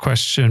ask that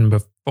question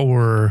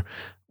before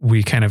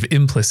we kind of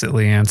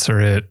implicitly answer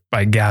it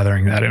by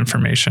gathering that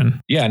information.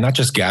 Yeah, not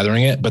just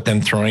gathering it, but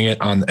then throwing it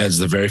on as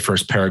the very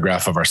first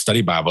paragraph of our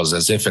study Bibles,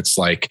 as if it's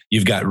like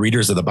you've got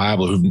readers of the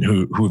Bible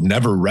who've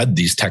never read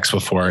these texts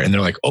before. And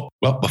they're like, oh,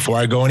 well, before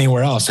I go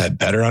anywhere else, I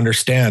better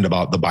understand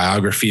about the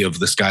biography of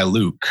this guy,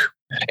 Luke.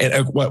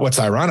 And what's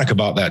ironic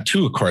about that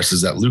too, of course,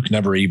 is that Luke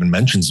never even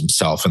mentions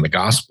himself in the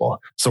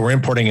gospel. So we're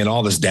importing in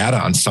all this data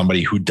on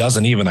somebody who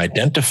doesn't even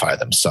identify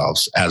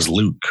themselves as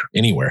Luke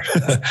anywhere.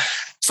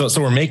 So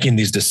we're making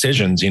these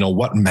decisions,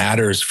 what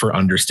matters for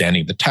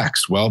understanding the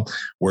text? Well,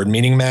 word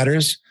meaning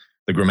matters.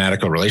 The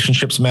grammatical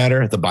relationships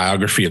matter. The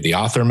biography of the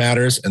author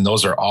matters. And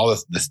those are all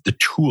the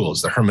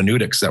tools, the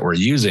hermeneutics that we're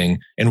using.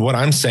 And what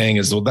I'm saying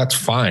is, well, that's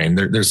fine.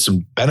 There's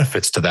some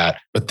benefits to that,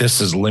 but this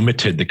has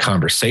limited the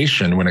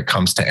conversation when it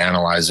comes to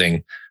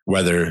analyzing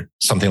whether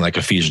something like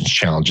Ephesians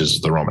challenges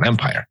the Roman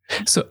Empire.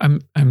 So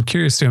I'm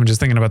curious too. I'm just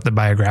thinking about the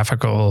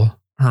biographical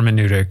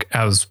hermeneutic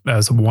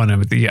as one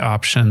of the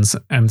options.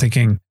 I'm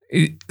thinking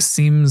it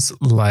seems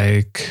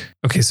like,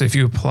 okay, so if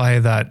you apply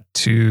that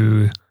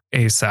to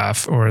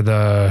Asaph or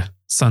the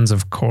sons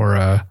of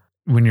Korah,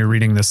 when you're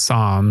reading the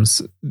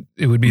Psalms,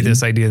 it would be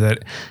this idea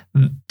that,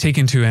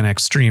 taken to an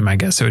extreme, I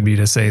guess it would be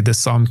to say this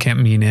Psalm can't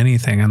mean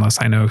anything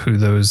unless I know who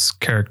those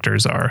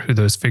characters are, who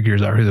those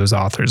figures are, who those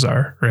authors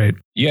are, right?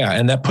 Yeah,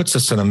 and that puts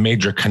us in a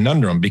major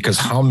conundrum, because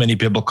how many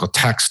biblical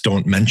texts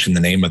don't mention the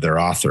name of their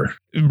author?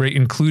 Right,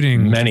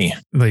 including many,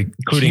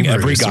 including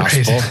Hebrews,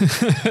 every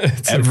gospel.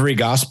 Right? Every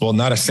gospel,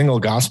 not a single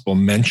gospel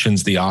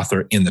mentions the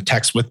author in the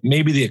text, with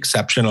maybe the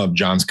exception of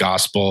John's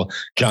gospel.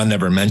 John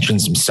never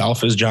mentions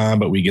himself as John,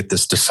 but we get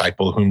this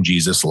disciple whom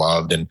Jesus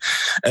loved. And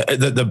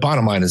the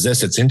bottom line is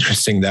this: it's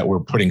interesting that we're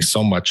putting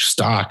so much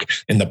stock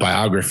in the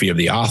biography of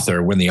the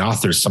author when the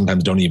authors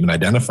sometimes don't even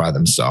identify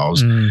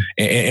themselves.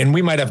 And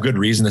we might have good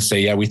reason to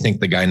say, yeah, we think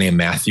the guy named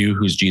Matthew,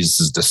 who's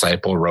Jesus's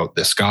disciple, wrote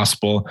this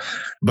gospel.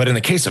 But in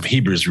the case of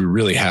Hebrews, we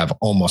really have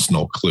almost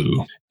no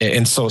clue.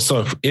 And so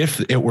if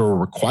it were a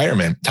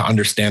requirement to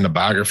understand the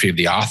biography of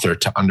the author,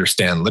 to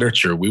understand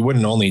literature, we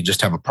wouldn't only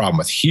just have a problem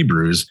with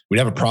Hebrews, we'd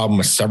have a problem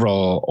with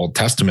several Old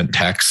Testament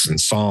texts and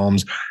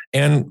Psalms.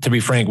 And to be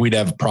frank, we'd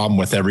have a problem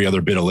with every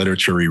other bit of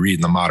literature we read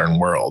in the modern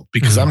world,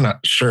 because I'm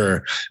not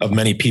sure of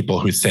many people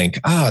who think,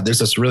 there's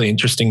this really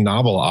interesting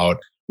novel out.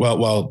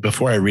 Well,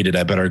 before I read it,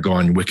 I better go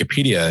on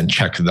Wikipedia and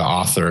check the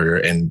author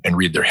and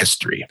read their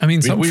history. I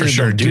mean, some for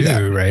sure do that,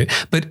 right?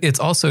 But it's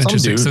also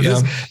interesting. So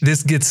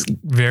this gets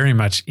very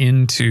much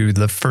into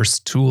the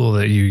first tool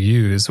that you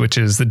use, which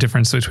is the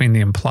difference between the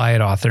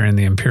implied author and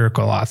the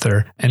empirical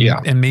author.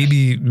 And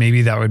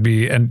maybe that would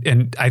be,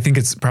 and I think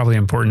it's probably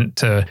important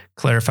to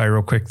clarify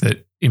real quick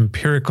that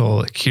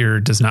empirical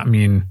here does not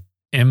mean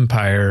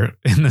empire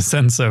in the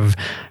sense of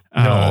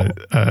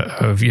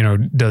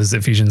does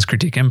Ephesians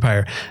critique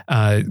empire?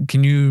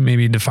 Can you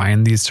maybe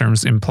define these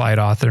terms, implied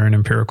author and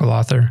empirical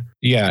author?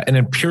 Yeah, an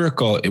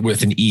empirical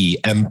with an E,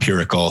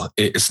 empirical,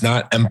 it's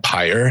not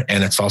empire,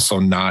 and it's also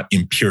not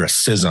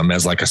empiricism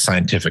as like a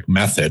scientific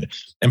method.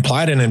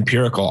 Implied and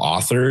empirical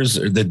authors,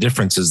 the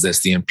difference is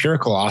this: the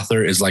empirical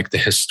author is like the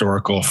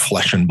historical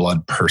flesh and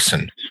blood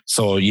person.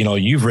 So,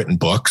 you've written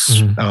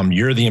books.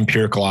 You're the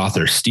empirical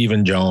author,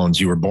 Stephen Jones.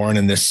 You were born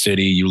in this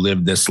city. You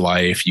lived this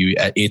life. You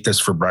ate this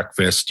for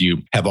breakfast.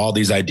 You have all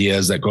these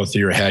ideas that go through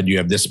your head. You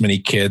have this many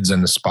kids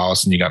and a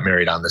spouse, and you got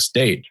married on this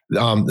date.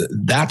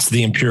 That's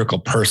the empirical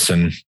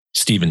person,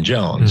 Stephen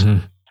Jones.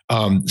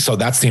 So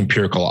that's the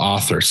empirical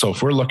author. So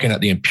if we're looking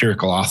at the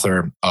empirical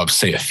author of,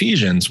 say,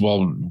 Ephesians,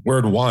 well,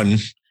 word one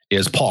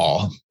is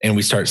Paul. And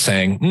we start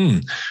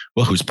saying,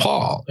 well, who's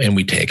Paul? And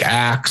we take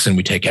Acts and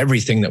we take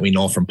everything that we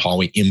know from Paul,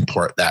 we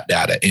import that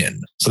data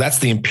in. So that's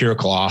the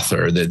empirical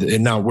author.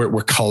 And now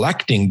we're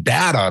collecting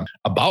data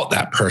about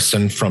that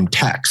person from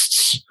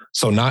texts.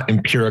 So not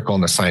empirical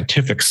in the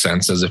scientific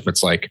sense, as if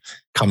it's like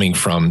coming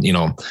from,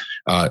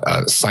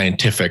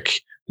 scientific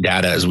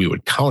data as we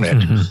would count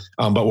it.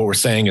 But what we're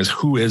saying is,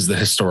 who is the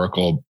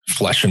historical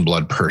flesh and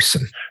blood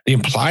person? The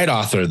implied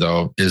author,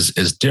 though, is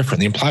different.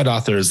 The implied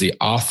author is the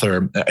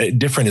author.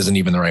 Different isn't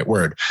even the right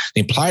word.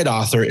 The implied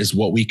author is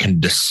what we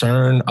can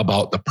discern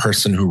about the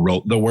person who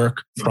wrote the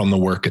work from the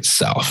work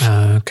itself.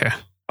 Okay.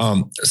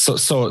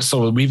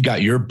 So we've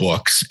got your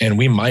books, and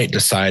we might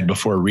decide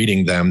before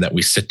reading them that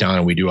we sit down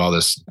and we do all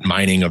this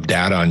mining of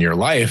data on your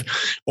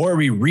life, or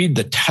we read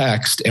the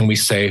text and we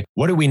say,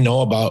 what do we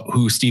know about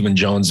who Stephen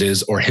Jones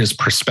is, or his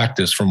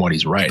perspectives from what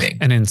he's writing?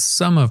 And in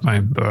some of my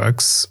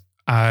books,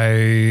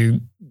 I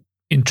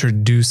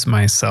introduce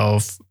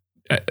myself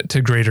to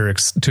a greater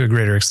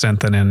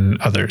extent than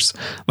in others.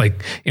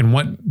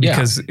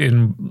 Because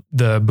in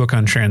the book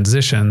on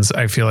transitions,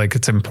 I feel like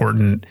it's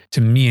important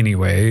to me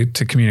anyway,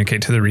 to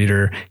communicate to the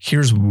reader,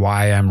 here's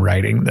why I'm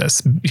writing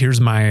this. Here's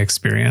my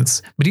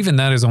experience. But even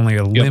that is only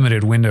a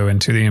limited window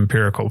into the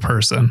empirical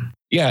person.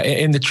 Yeah.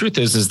 And the truth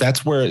is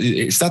that's where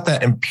it's not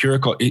that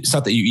empirical. It's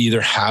not that you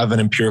either have an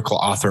empirical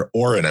author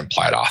or an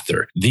implied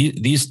author.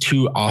 These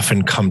two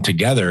often come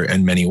together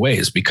in many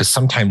ways, because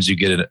sometimes you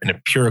get an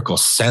empirical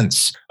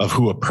sense of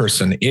who a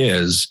person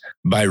is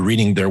by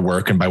reading their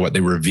work and by what they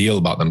reveal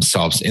about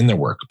themselves in their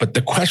work. But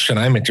the question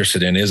I'm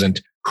interested in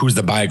isn't who's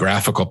the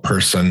biographical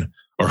person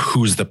or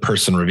who's the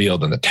person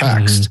revealed in the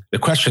text. The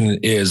question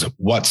is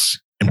what's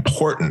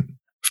important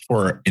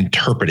for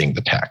interpreting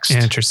the text.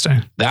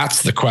 Interesting.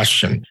 That's the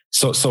question.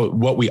 So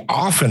what we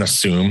often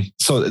assume,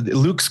 so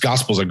Luke's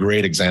gospel is a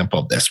great example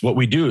of this. What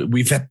we do,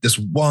 we've had this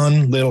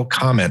one little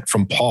comment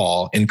from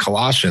Paul in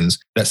Colossians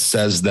that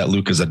says that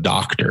Luke is a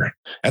doctor.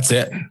 That's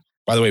it.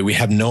 By the way, we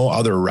have no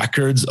other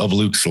records of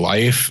Luke's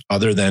life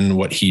other than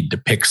what he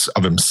depicts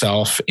of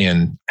himself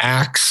in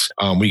Acts.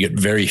 We get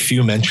very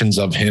few mentions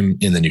of him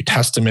in the New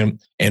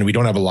Testament, and we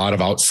don't have a lot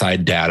of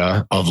outside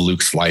data of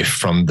Luke's life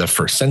from the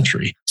first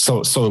century.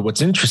 So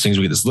what's interesting is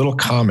we get this little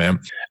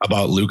comment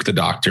about Luke the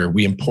doctor.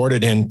 We import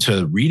it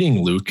into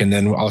reading Luke, and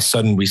then all of a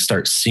sudden we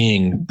start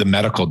seeing the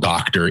medical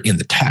doctor in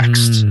the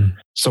text.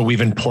 So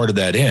we've imported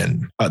that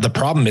in. The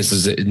problem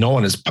is that no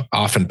one has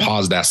often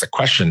paused to ask the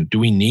question, do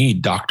we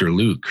need Dr.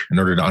 Luke in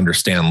order to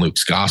understand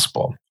Luke's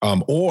gospel?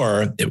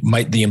 Or it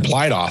might the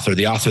implied author,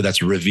 the author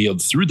that's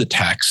revealed through the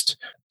text,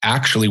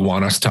 actually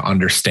want us to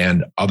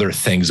understand other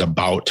things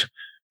about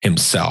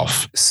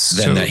himself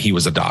than that he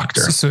was a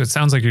doctor. So it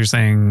sounds like you're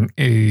saying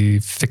a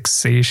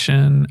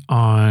fixation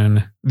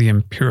on the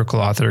empirical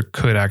author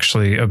could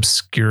actually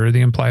obscure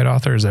the implied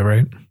author. Is that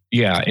right?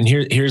 Yeah. And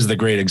here's the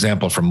great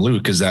example from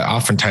Luke is that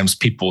oftentimes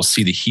people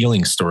see the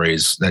healing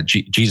stories that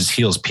Jesus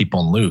heals people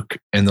in Luke,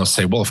 and they'll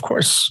say, well, of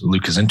course,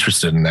 Luke is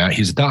interested in that.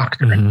 He's a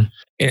doctor. Mm-hmm.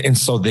 And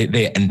so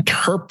they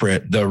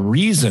interpret the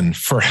reason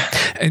for.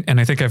 And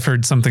I think I've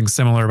heard something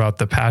similar about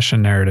the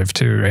passion narrative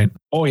too, right?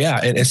 Oh yeah.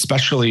 And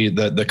especially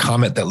the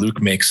comment that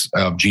Luke makes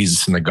of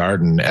Jesus in the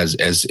garden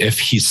as if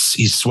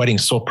he's sweating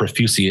so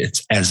profusely,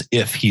 it's as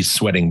if he's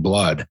sweating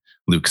blood,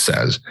 Luke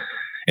says.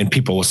 And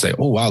people will say,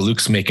 oh, wow,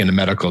 Luke's making a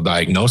medical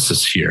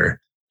diagnosis here,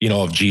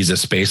 of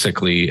Jesus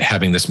basically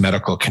having this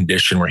medical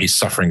condition where he's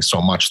suffering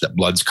so much that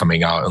blood's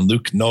coming out. And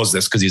Luke knows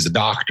this because he's a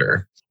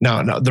doctor.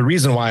 Now, the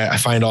reason why I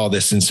find all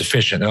this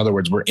insufficient, in other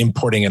words, we're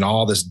importing in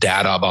all this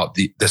data about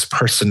this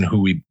person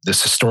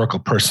this historical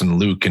person,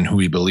 Luke, and who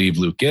we believe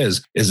Luke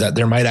is that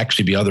there might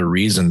actually be other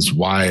reasons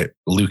why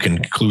Luke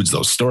includes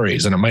those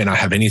stories. And it might not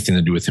have anything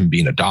to do with him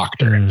being a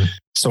doctor. Mm.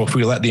 So if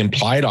we let the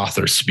implied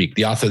author speak,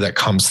 the author that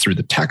comes through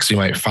the text, you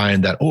might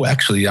find that,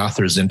 actually the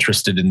author is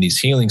interested in these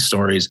healing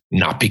stories,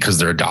 not because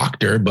they're a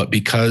doctor, but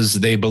because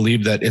they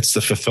believe that it's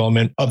the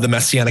fulfillment of the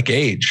Messianic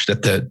age,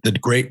 that the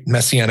great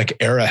Messianic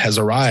era has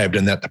arrived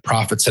and that the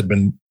prophets had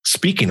been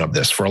speaking of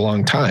this for a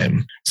long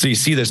time. So you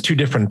see there's two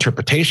different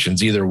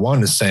interpretations. Either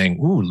one is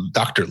saying,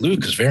 Dr.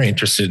 Luke is very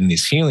interested in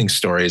these healing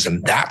stories,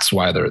 and that's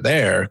why they're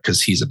there,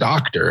 because he's a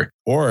doctor.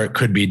 Or it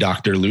could be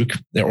Dr. Luke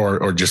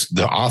or just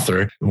the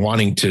author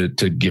wanting to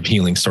give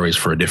healing stories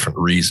for a different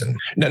reason.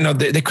 No,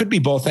 they could be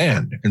both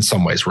and in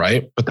some ways,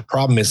 right? But the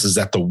problem is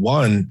that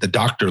the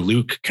Dr.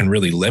 Luke can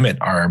really limit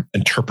our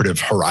interpretive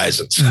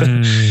horizons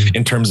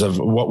in terms of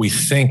what we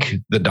think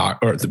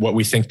what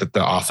we think that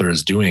the author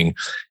is doing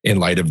in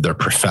light of their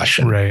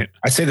profession. Right.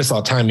 I say this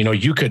all the time.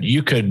 You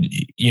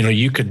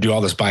could do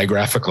all this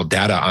biographical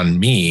data on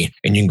me,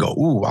 and you can go,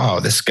 wow,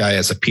 this guy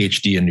has a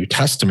PhD in New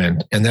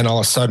Testament, and then all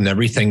of a sudden,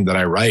 everything that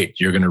I write,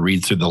 you're going to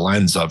read through the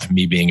lens of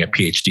me being a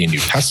PhD in New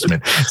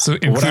Testament. So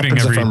including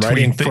every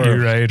tweet that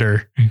you write,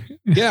 or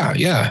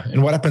yeah.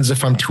 And what happens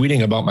if I'm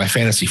tweeting about my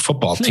fantasy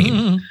football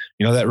team?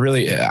 That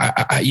really,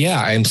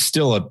 I'm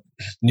still a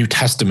New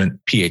Testament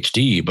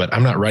PhD, but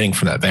I'm not writing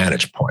from that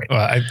vantage point.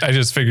 Well, I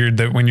just figured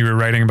that when you were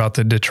writing about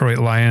the Detroit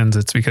Lions,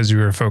 it's because you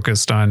were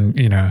focused on,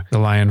 the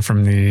lion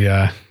from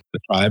the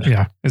tribe.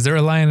 Yeah. Is there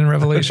a lion in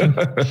Revelation?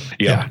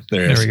 Yeah,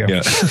 there is. There we go.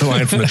 Yeah. The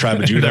lion from the tribe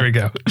of Judah. There we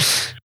go.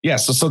 Yeah.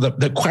 So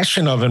the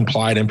question of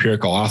implied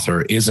empirical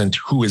author isn't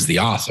who is the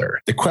author.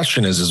 The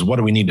question is what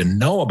do we need to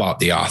know about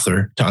the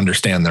author to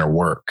understand their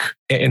work?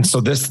 And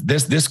so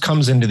this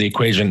comes into the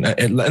equation.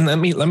 And let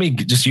me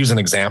just use an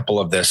example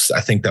of this.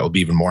 I think that will be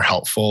even more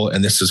helpful.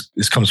 And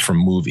this comes from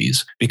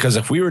movies, because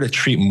if we were to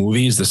treat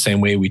movies the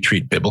same way we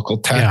treat biblical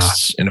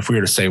texts, and if we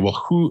were to say,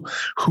 well,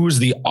 who's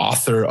the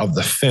author of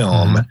the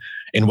film? Mm-hmm.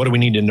 And what do we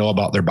need to know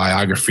about their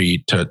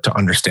biography to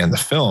understand the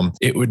film?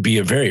 It would be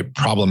a very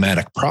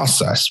problematic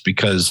process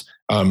because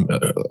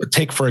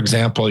take, for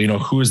example,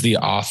 who is the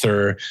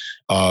author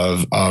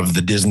of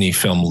the Disney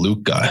film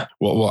Luca?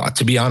 Well,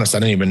 to be honest, I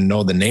don't even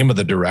know the name of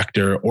the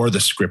director or the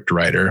script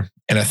writer.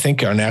 And I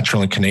think our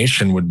natural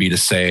inclination would be to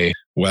say,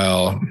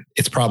 well,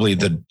 it's probably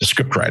the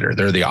script writer.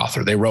 They're the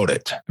author. They wrote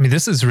it. I mean,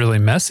 this is really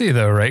messy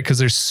though, right? Because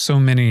there's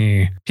so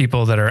many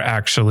people that are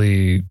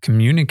actually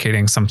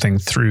communicating something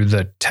through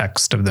the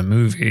text of the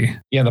movie.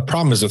 Yeah. The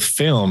problem is with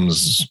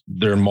films,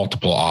 there are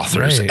multiple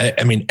authors. Right.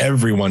 I mean,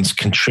 everyone's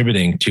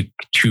contributing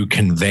to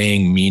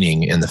conveying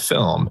meaning in the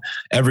film.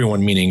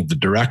 Everyone, meaning the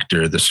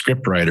director, the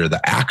script writer,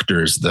 the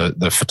actors,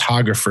 the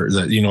photographer,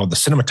 the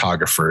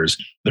cinematographers,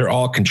 they're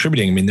all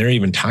contributing. I mean, there are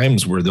even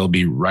times where they'll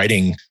be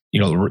writing,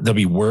 there'll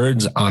be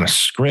words on a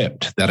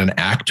script that an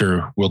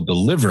actor will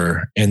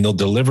deliver, and they'll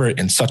deliver it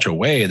in such a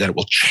way that it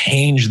will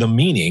change the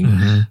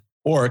meaning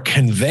or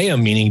convey a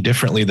meaning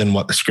differently than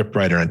what the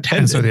scriptwriter intended.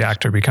 And so the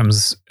actor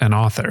becomes an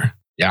author.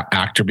 Yeah,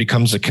 actor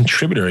becomes a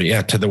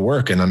contributor, to the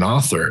work, and an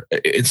author.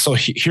 So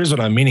here's what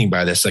I'm meaning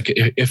by this. Like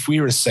if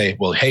we were to say,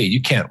 well, hey,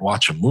 you can't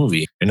watch a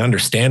movie and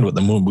understand what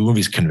the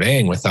movie's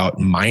conveying without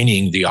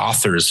mining the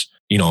author's,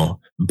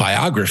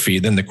 biography,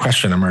 then the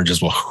question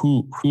emerges, well,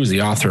 who's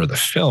the author of the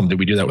film? Did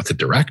we do that with the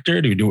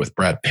director? Do we do it with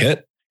Brad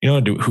Pitt?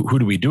 Who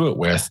do we do it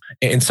with?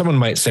 And someone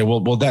might say,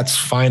 well, that's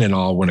fine and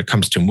all when it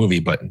comes to a movie,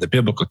 but the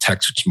biblical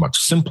text is much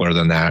simpler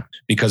than that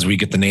because we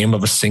get the name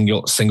of a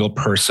single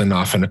person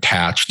often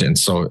attached. And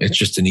so it's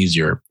just an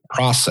easier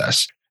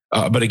process.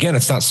 But again,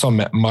 it's not so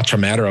much a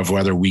matter of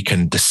whether we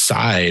can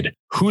decide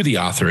who the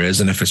author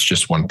is and if it's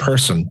just one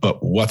person,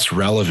 but what's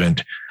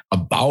relevant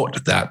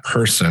about that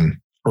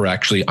person for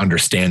actually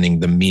understanding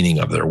the meaning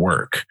of their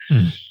work.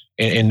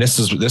 And this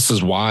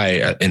is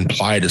why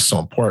implied is so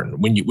important.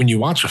 When you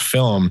watch a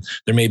film,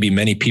 there may be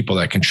many people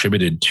that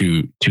contributed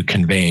to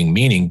conveying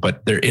meaning,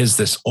 but there is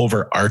this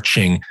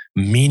overarching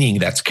meaning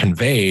that's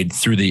conveyed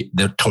through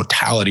the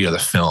totality of the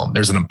film.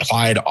 There's an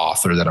implied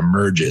author that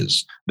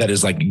emerges that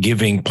is like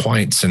giving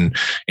points and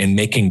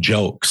making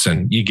jokes,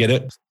 and you get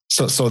it.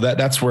 So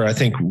that's where I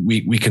think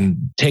we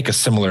can take a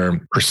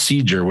similar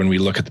procedure when we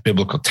look at the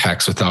biblical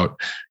text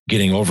without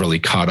getting overly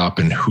caught up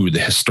in who the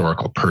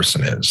historical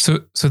person is.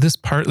 So this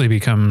partly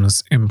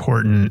becomes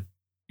important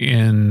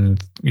in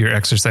your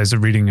exercise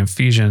of reading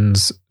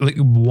Ephesians. Like,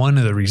 one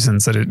of the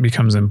reasons that it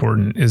becomes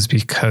important is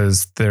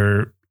because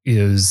there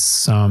is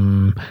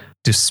some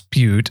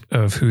dispute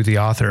of who the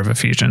author of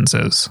Ephesians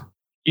is.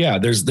 Yeah,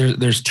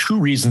 there's two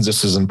reasons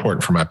this is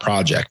important for my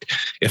project.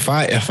 If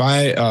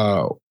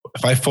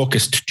I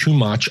focused too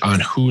much on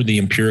who the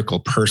empirical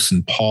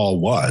person Paul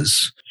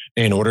was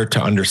in order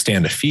to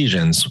understand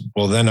Ephesians,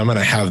 well, then I'm going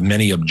to have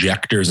many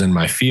objectors in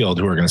my field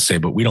who are going to say,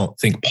 but we don't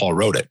think Paul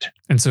wrote it.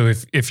 And so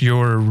if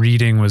your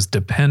reading was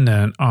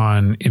dependent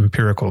on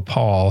empirical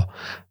Paul,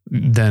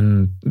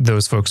 then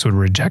those folks would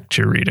reject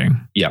your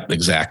reading. Yep,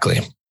 exactly.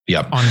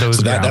 Yep. On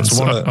those grounds that's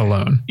one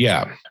alone.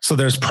 Yeah. So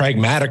there's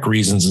pragmatic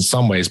reasons in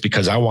some ways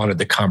because I wanted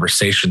the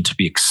conversation to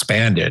be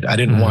expanded. I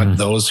didn't want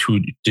those who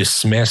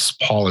dismiss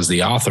Paul as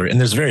the author. And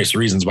there's various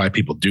reasons why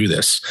people do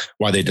this,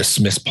 why they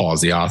dismiss Paul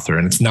as the author.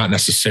 And it's not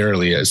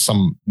necessarily, as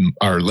some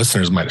our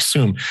listeners might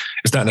assume,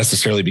 it's not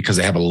necessarily because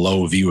they have a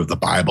low view of the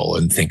Bible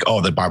and think, oh,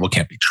 the Bible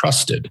can't be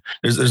trusted.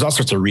 There's all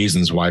sorts of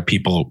reasons why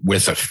people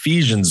with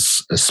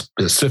Ephesians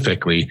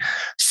specifically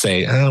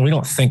say, we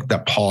don't think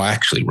that Paul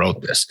actually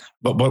wrote this.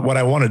 But what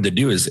I wanted to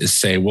do is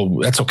say, well,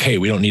 that's okay.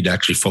 We don't need to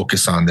actually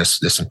focus on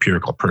this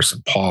empirical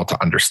person, Paul,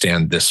 to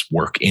understand this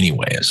work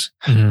anyways.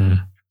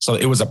 Mm-hmm. So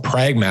it was a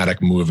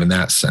pragmatic move in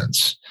that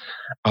sense.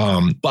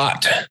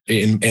 But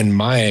in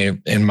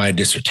my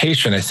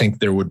dissertation, I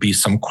think there would be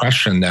some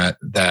question that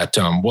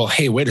well,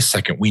 hey, wait a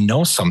second. We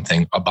know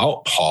something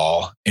about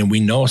Paul, and we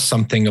know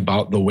something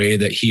about the way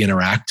that he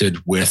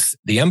interacted with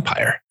the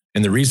empire.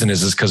 And the reason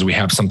is because we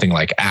have something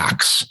like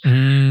Acts,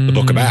 the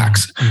book of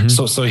Acts. Mm-hmm.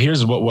 So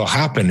here's what will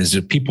happen is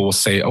that people will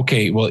say,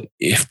 okay, well,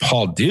 if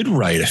Paul did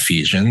write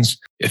Ephesians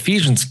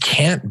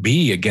can't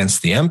be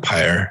against the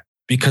empire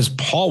because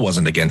Paul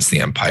wasn't against the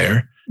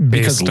empire.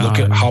 Because look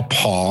at how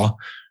Paul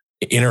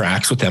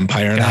interacts with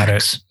empire and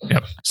Acts.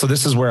 Yep. So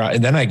this is where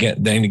then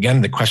again,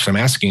 the question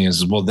I'm asking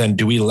is, well, then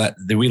do we let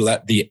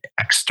the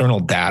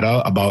external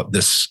data about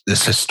this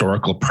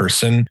historical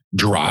person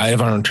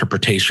drive our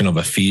interpretation of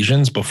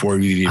Ephesians before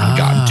we've even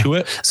gotten to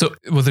it? So,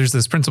 well, there's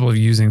this principle of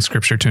using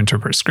scripture to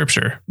interpret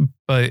scripture,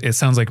 but it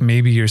sounds like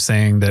maybe you're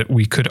saying that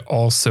we could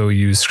also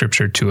use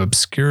scripture to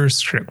obscure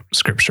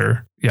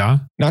scripture. Yeah.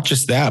 Not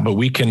just that, but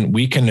we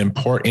can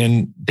import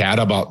in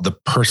data about the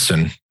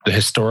person, the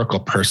historical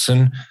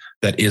person,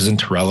 that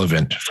isn't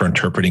relevant for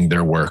interpreting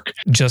their work.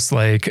 Just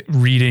like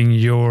reading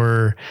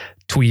your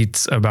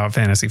tweets about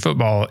fantasy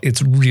football,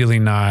 it's really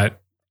not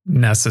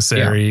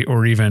necessary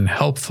or even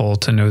helpful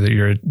to know that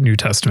you're a New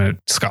Testament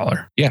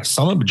scholar. Yeah,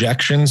 some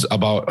objections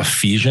about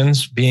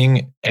Ephesians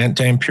being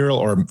anti-imperial,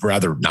 or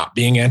rather not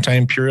being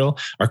anti-imperial,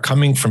 are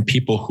coming from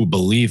people who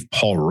believe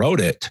Paul wrote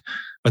it,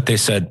 but they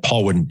said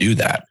Paul wouldn't do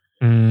that.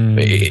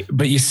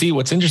 But you see,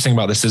 what's interesting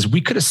about this is we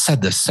could have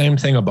said the same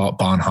thing about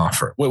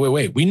Bonhoeffer.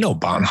 Wait. We know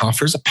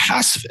Bonhoeffer's a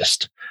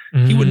pacifist.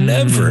 He would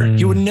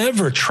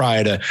never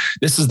try to,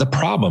 this is the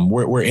problem.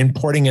 We're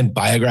importing in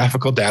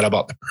biographical data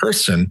about the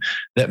person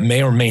that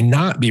may or may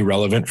not be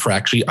relevant for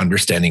actually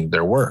understanding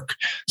their work.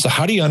 So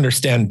how do you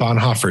understand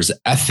Bonhoeffer's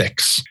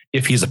ethics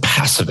if he's a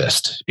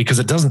pacifist? Because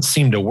it doesn't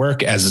seem to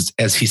work as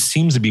he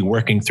seems to be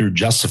working through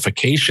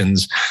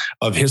justifications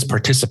of his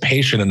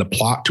participation in the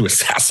plot to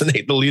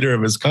assassinate the leader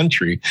of his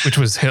country. Which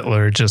was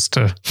Hitler, just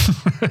to,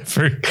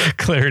 for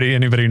clarity,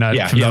 anybody not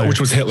familiar. Yeah,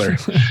 which was Hitler.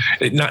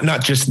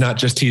 not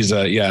just he's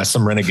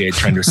some renegade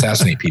trying to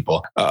assassinate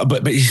people.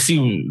 But you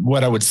see,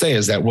 what I would say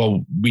is that,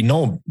 well, we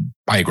know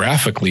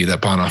biographically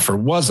that Bonhoeffer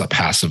was a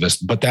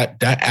pacifist, but that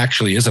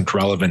actually isn't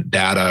relevant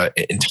data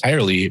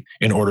entirely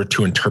in order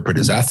to interpret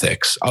his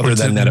ethics, other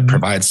than that it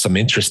provides some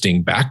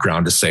interesting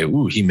background to say,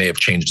 ooh, he may have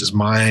changed his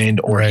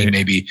mind, or he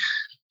may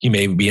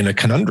be in a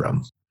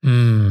conundrum.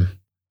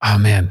 Oh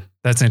man,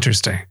 that's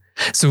interesting.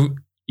 So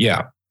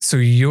yeah. So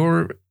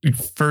your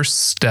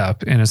first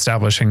step in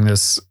establishing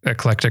this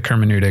eclectic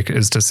hermeneutic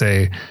is to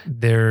say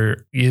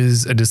there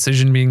is a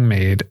decision being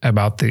made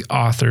about the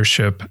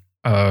authorship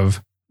of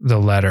the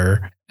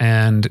letter,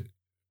 and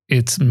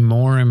it's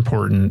more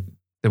important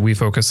that we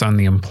focus on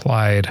the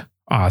implied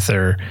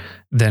author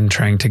than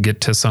trying to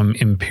get to some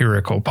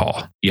empirical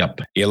Paul.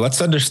 Yep. Yeah.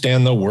 Let's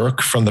understand the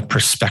work from the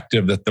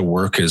perspective that the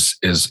work is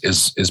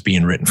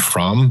being written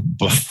from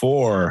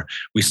before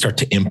we start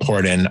to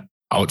import in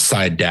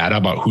outside data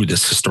about who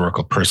this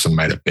historical person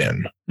might have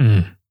been.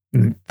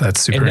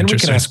 That's super interesting. And then we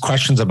can ask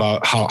questions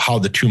about how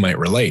the two might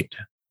relate.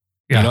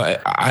 Yeah. You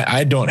know,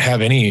 I don't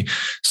have any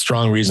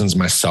strong reasons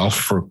myself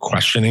for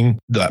questioning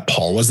that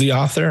Paul was the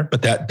author,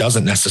 but that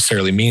doesn't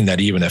necessarily mean that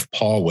even if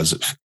Paul was,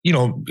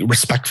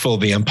 respectful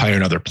of the empire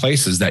in other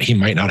places, that he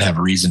might not have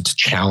a reason to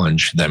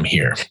challenge them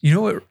here. You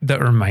know what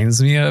that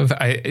reminds me of?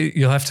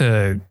 You'll have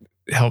to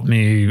help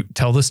me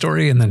tell the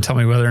story and then tell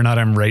me whether or not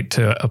I'm right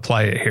to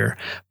apply it here.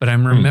 But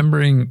I'm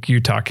remembering you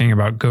talking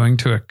about going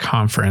to a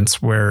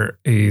conference where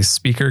a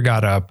speaker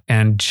got up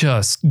and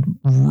just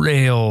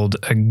railed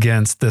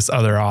against this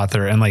other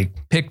author and like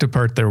picked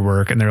apart their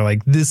work. And they're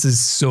like, this is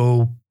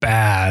so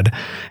bad.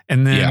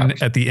 And then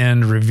at the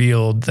end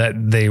revealed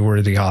that they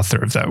were the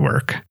author of that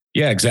work.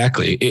 Yeah,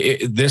 exactly.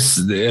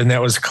 And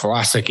that was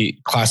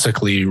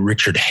classically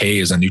Richard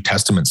Hayes, a New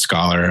Testament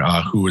scholar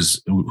who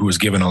was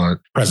given a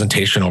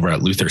presentation over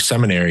at Luther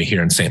Seminary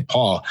here in St.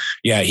 Paul.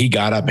 Yeah, he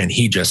got up and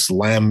he just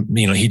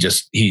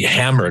he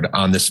hammered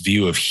on this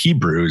view of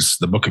Hebrews,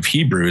 the book of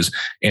Hebrews,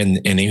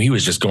 and he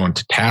was just going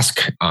to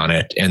task on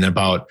it. And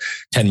about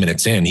 10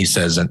 minutes in, he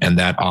says, and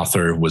that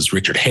author was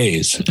Richard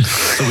Hayes.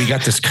 So we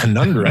got this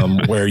conundrum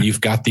where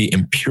you've got the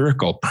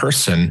empirical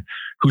person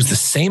who's the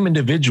same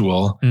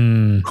individual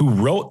who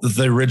wrote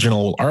the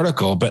original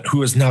article, but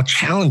who is now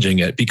challenging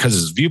it because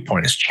his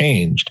viewpoint has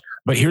changed.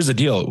 But here's the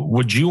deal.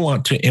 Would you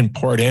want to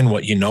import in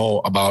what you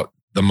know about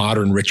the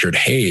modern Richard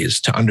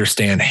Hayes to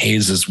understand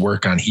Hayes's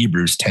work on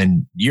Hebrews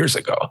 10 years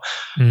ago?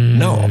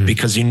 No,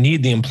 because you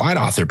need the implied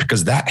author,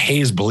 because that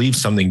Hayes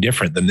believes something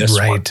different than this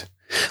one.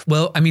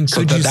 Well, I mean,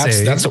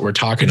 that's what we're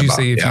talking about.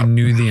 Could you say if you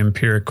knew who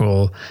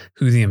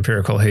the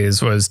empirical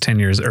Hayes was 10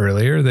 years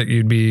earlier, that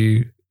you'd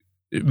be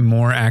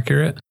more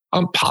accurate?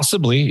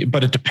 Possibly,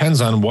 but it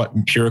depends on what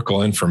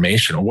empirical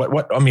information or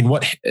what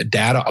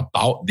data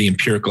about the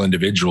empirical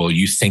individual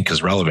you think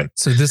is relevant.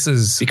 So this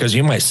is because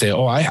you might say,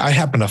 I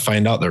happen to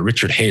find out that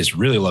Richard Hayes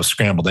really loves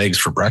scrambled eggs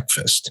for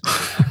breakfast.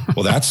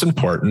 Well, that's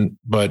important,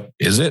 but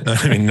is it?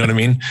 I mean, you know what I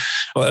mean?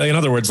 Well, in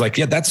other words,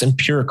 that's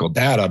empirical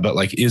data, but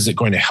is it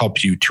going to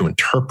help you to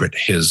interpret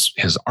his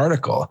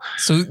article?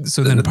 So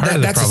then part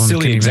of the problem, a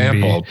silly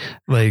example,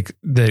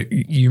 that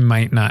you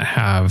might not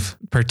have,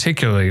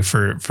 particularly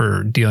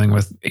for dealing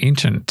with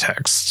ancient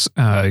texts,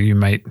 you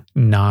might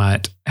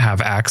not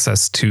have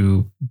access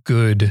to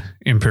good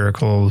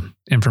empirical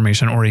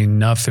information or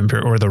enough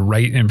or the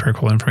right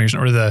empirical information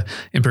or the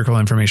empirical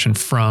information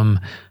from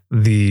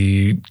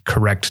the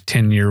correct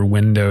 10-year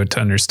window to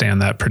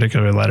understand that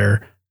particular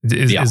letter.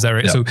 Is that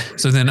right? Yeah.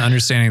 So then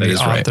understanding the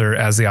author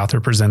as the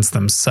author presents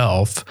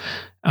themselves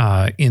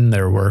in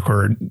their work,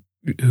 or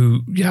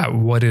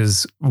what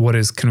is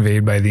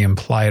conveyed by the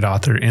implied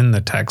author in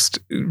the text,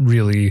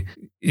 really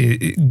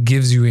it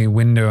gives you a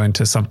window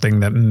into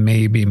something that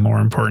may be more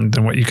important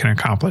than what you can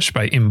accomplish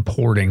by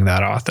importing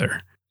that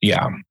author.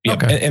 Yeah.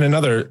 Okay. And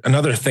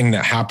another thing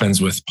that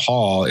happens with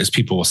Paul is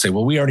people will say,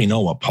 well, we already know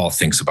what Paul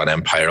thinks about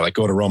empire.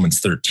 Go to Romans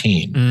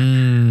 13.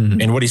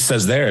 And what he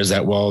says there is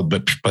that,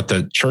 but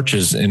the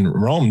churches in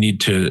Rome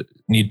need to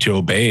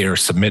obey or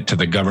submit to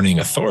the governing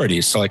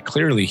authorities. So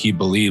clearly he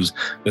believes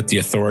that the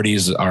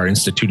authorities are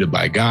instituted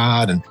by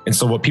God. And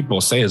so what people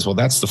say is, well,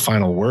 that's the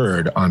final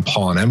word on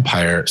Paul and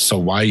empire. So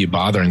why are you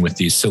bothering with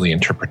these silly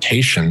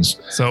interpretations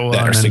that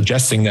are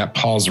suggesting that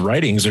Paul's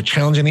writings are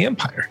challenging the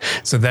empire?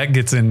 So that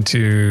gets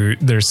into,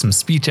 there's some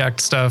Speech Act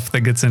stuff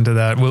that gets into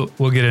that. We'll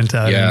get into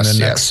that in the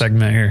next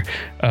segment here,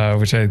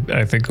 which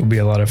I think will be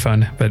a lot of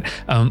fun. But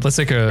let's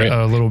take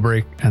a little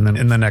break. And then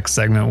in the next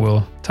segment,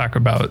 we'll talk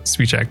about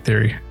Speech Act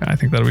theory. I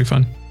think that'll be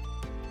fun.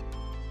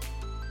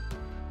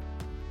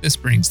 This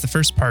brings the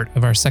first part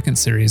of our second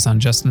series on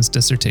Justin's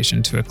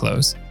dissertation to a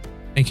close.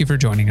 Thank you for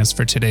joining us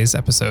for today's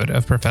episode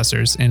of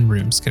Professors in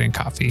Rooms Getting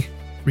Coffee.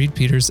 Reed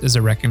Peters is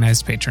a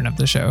recognized patron of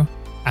the show.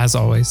 As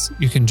always,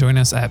 you can join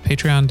us at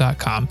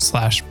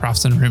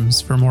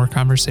patreon.com/profsinrooms for more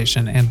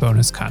conversation and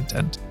bonus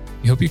content.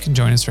 We hope you can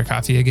join us for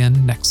coffee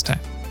again next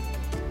time.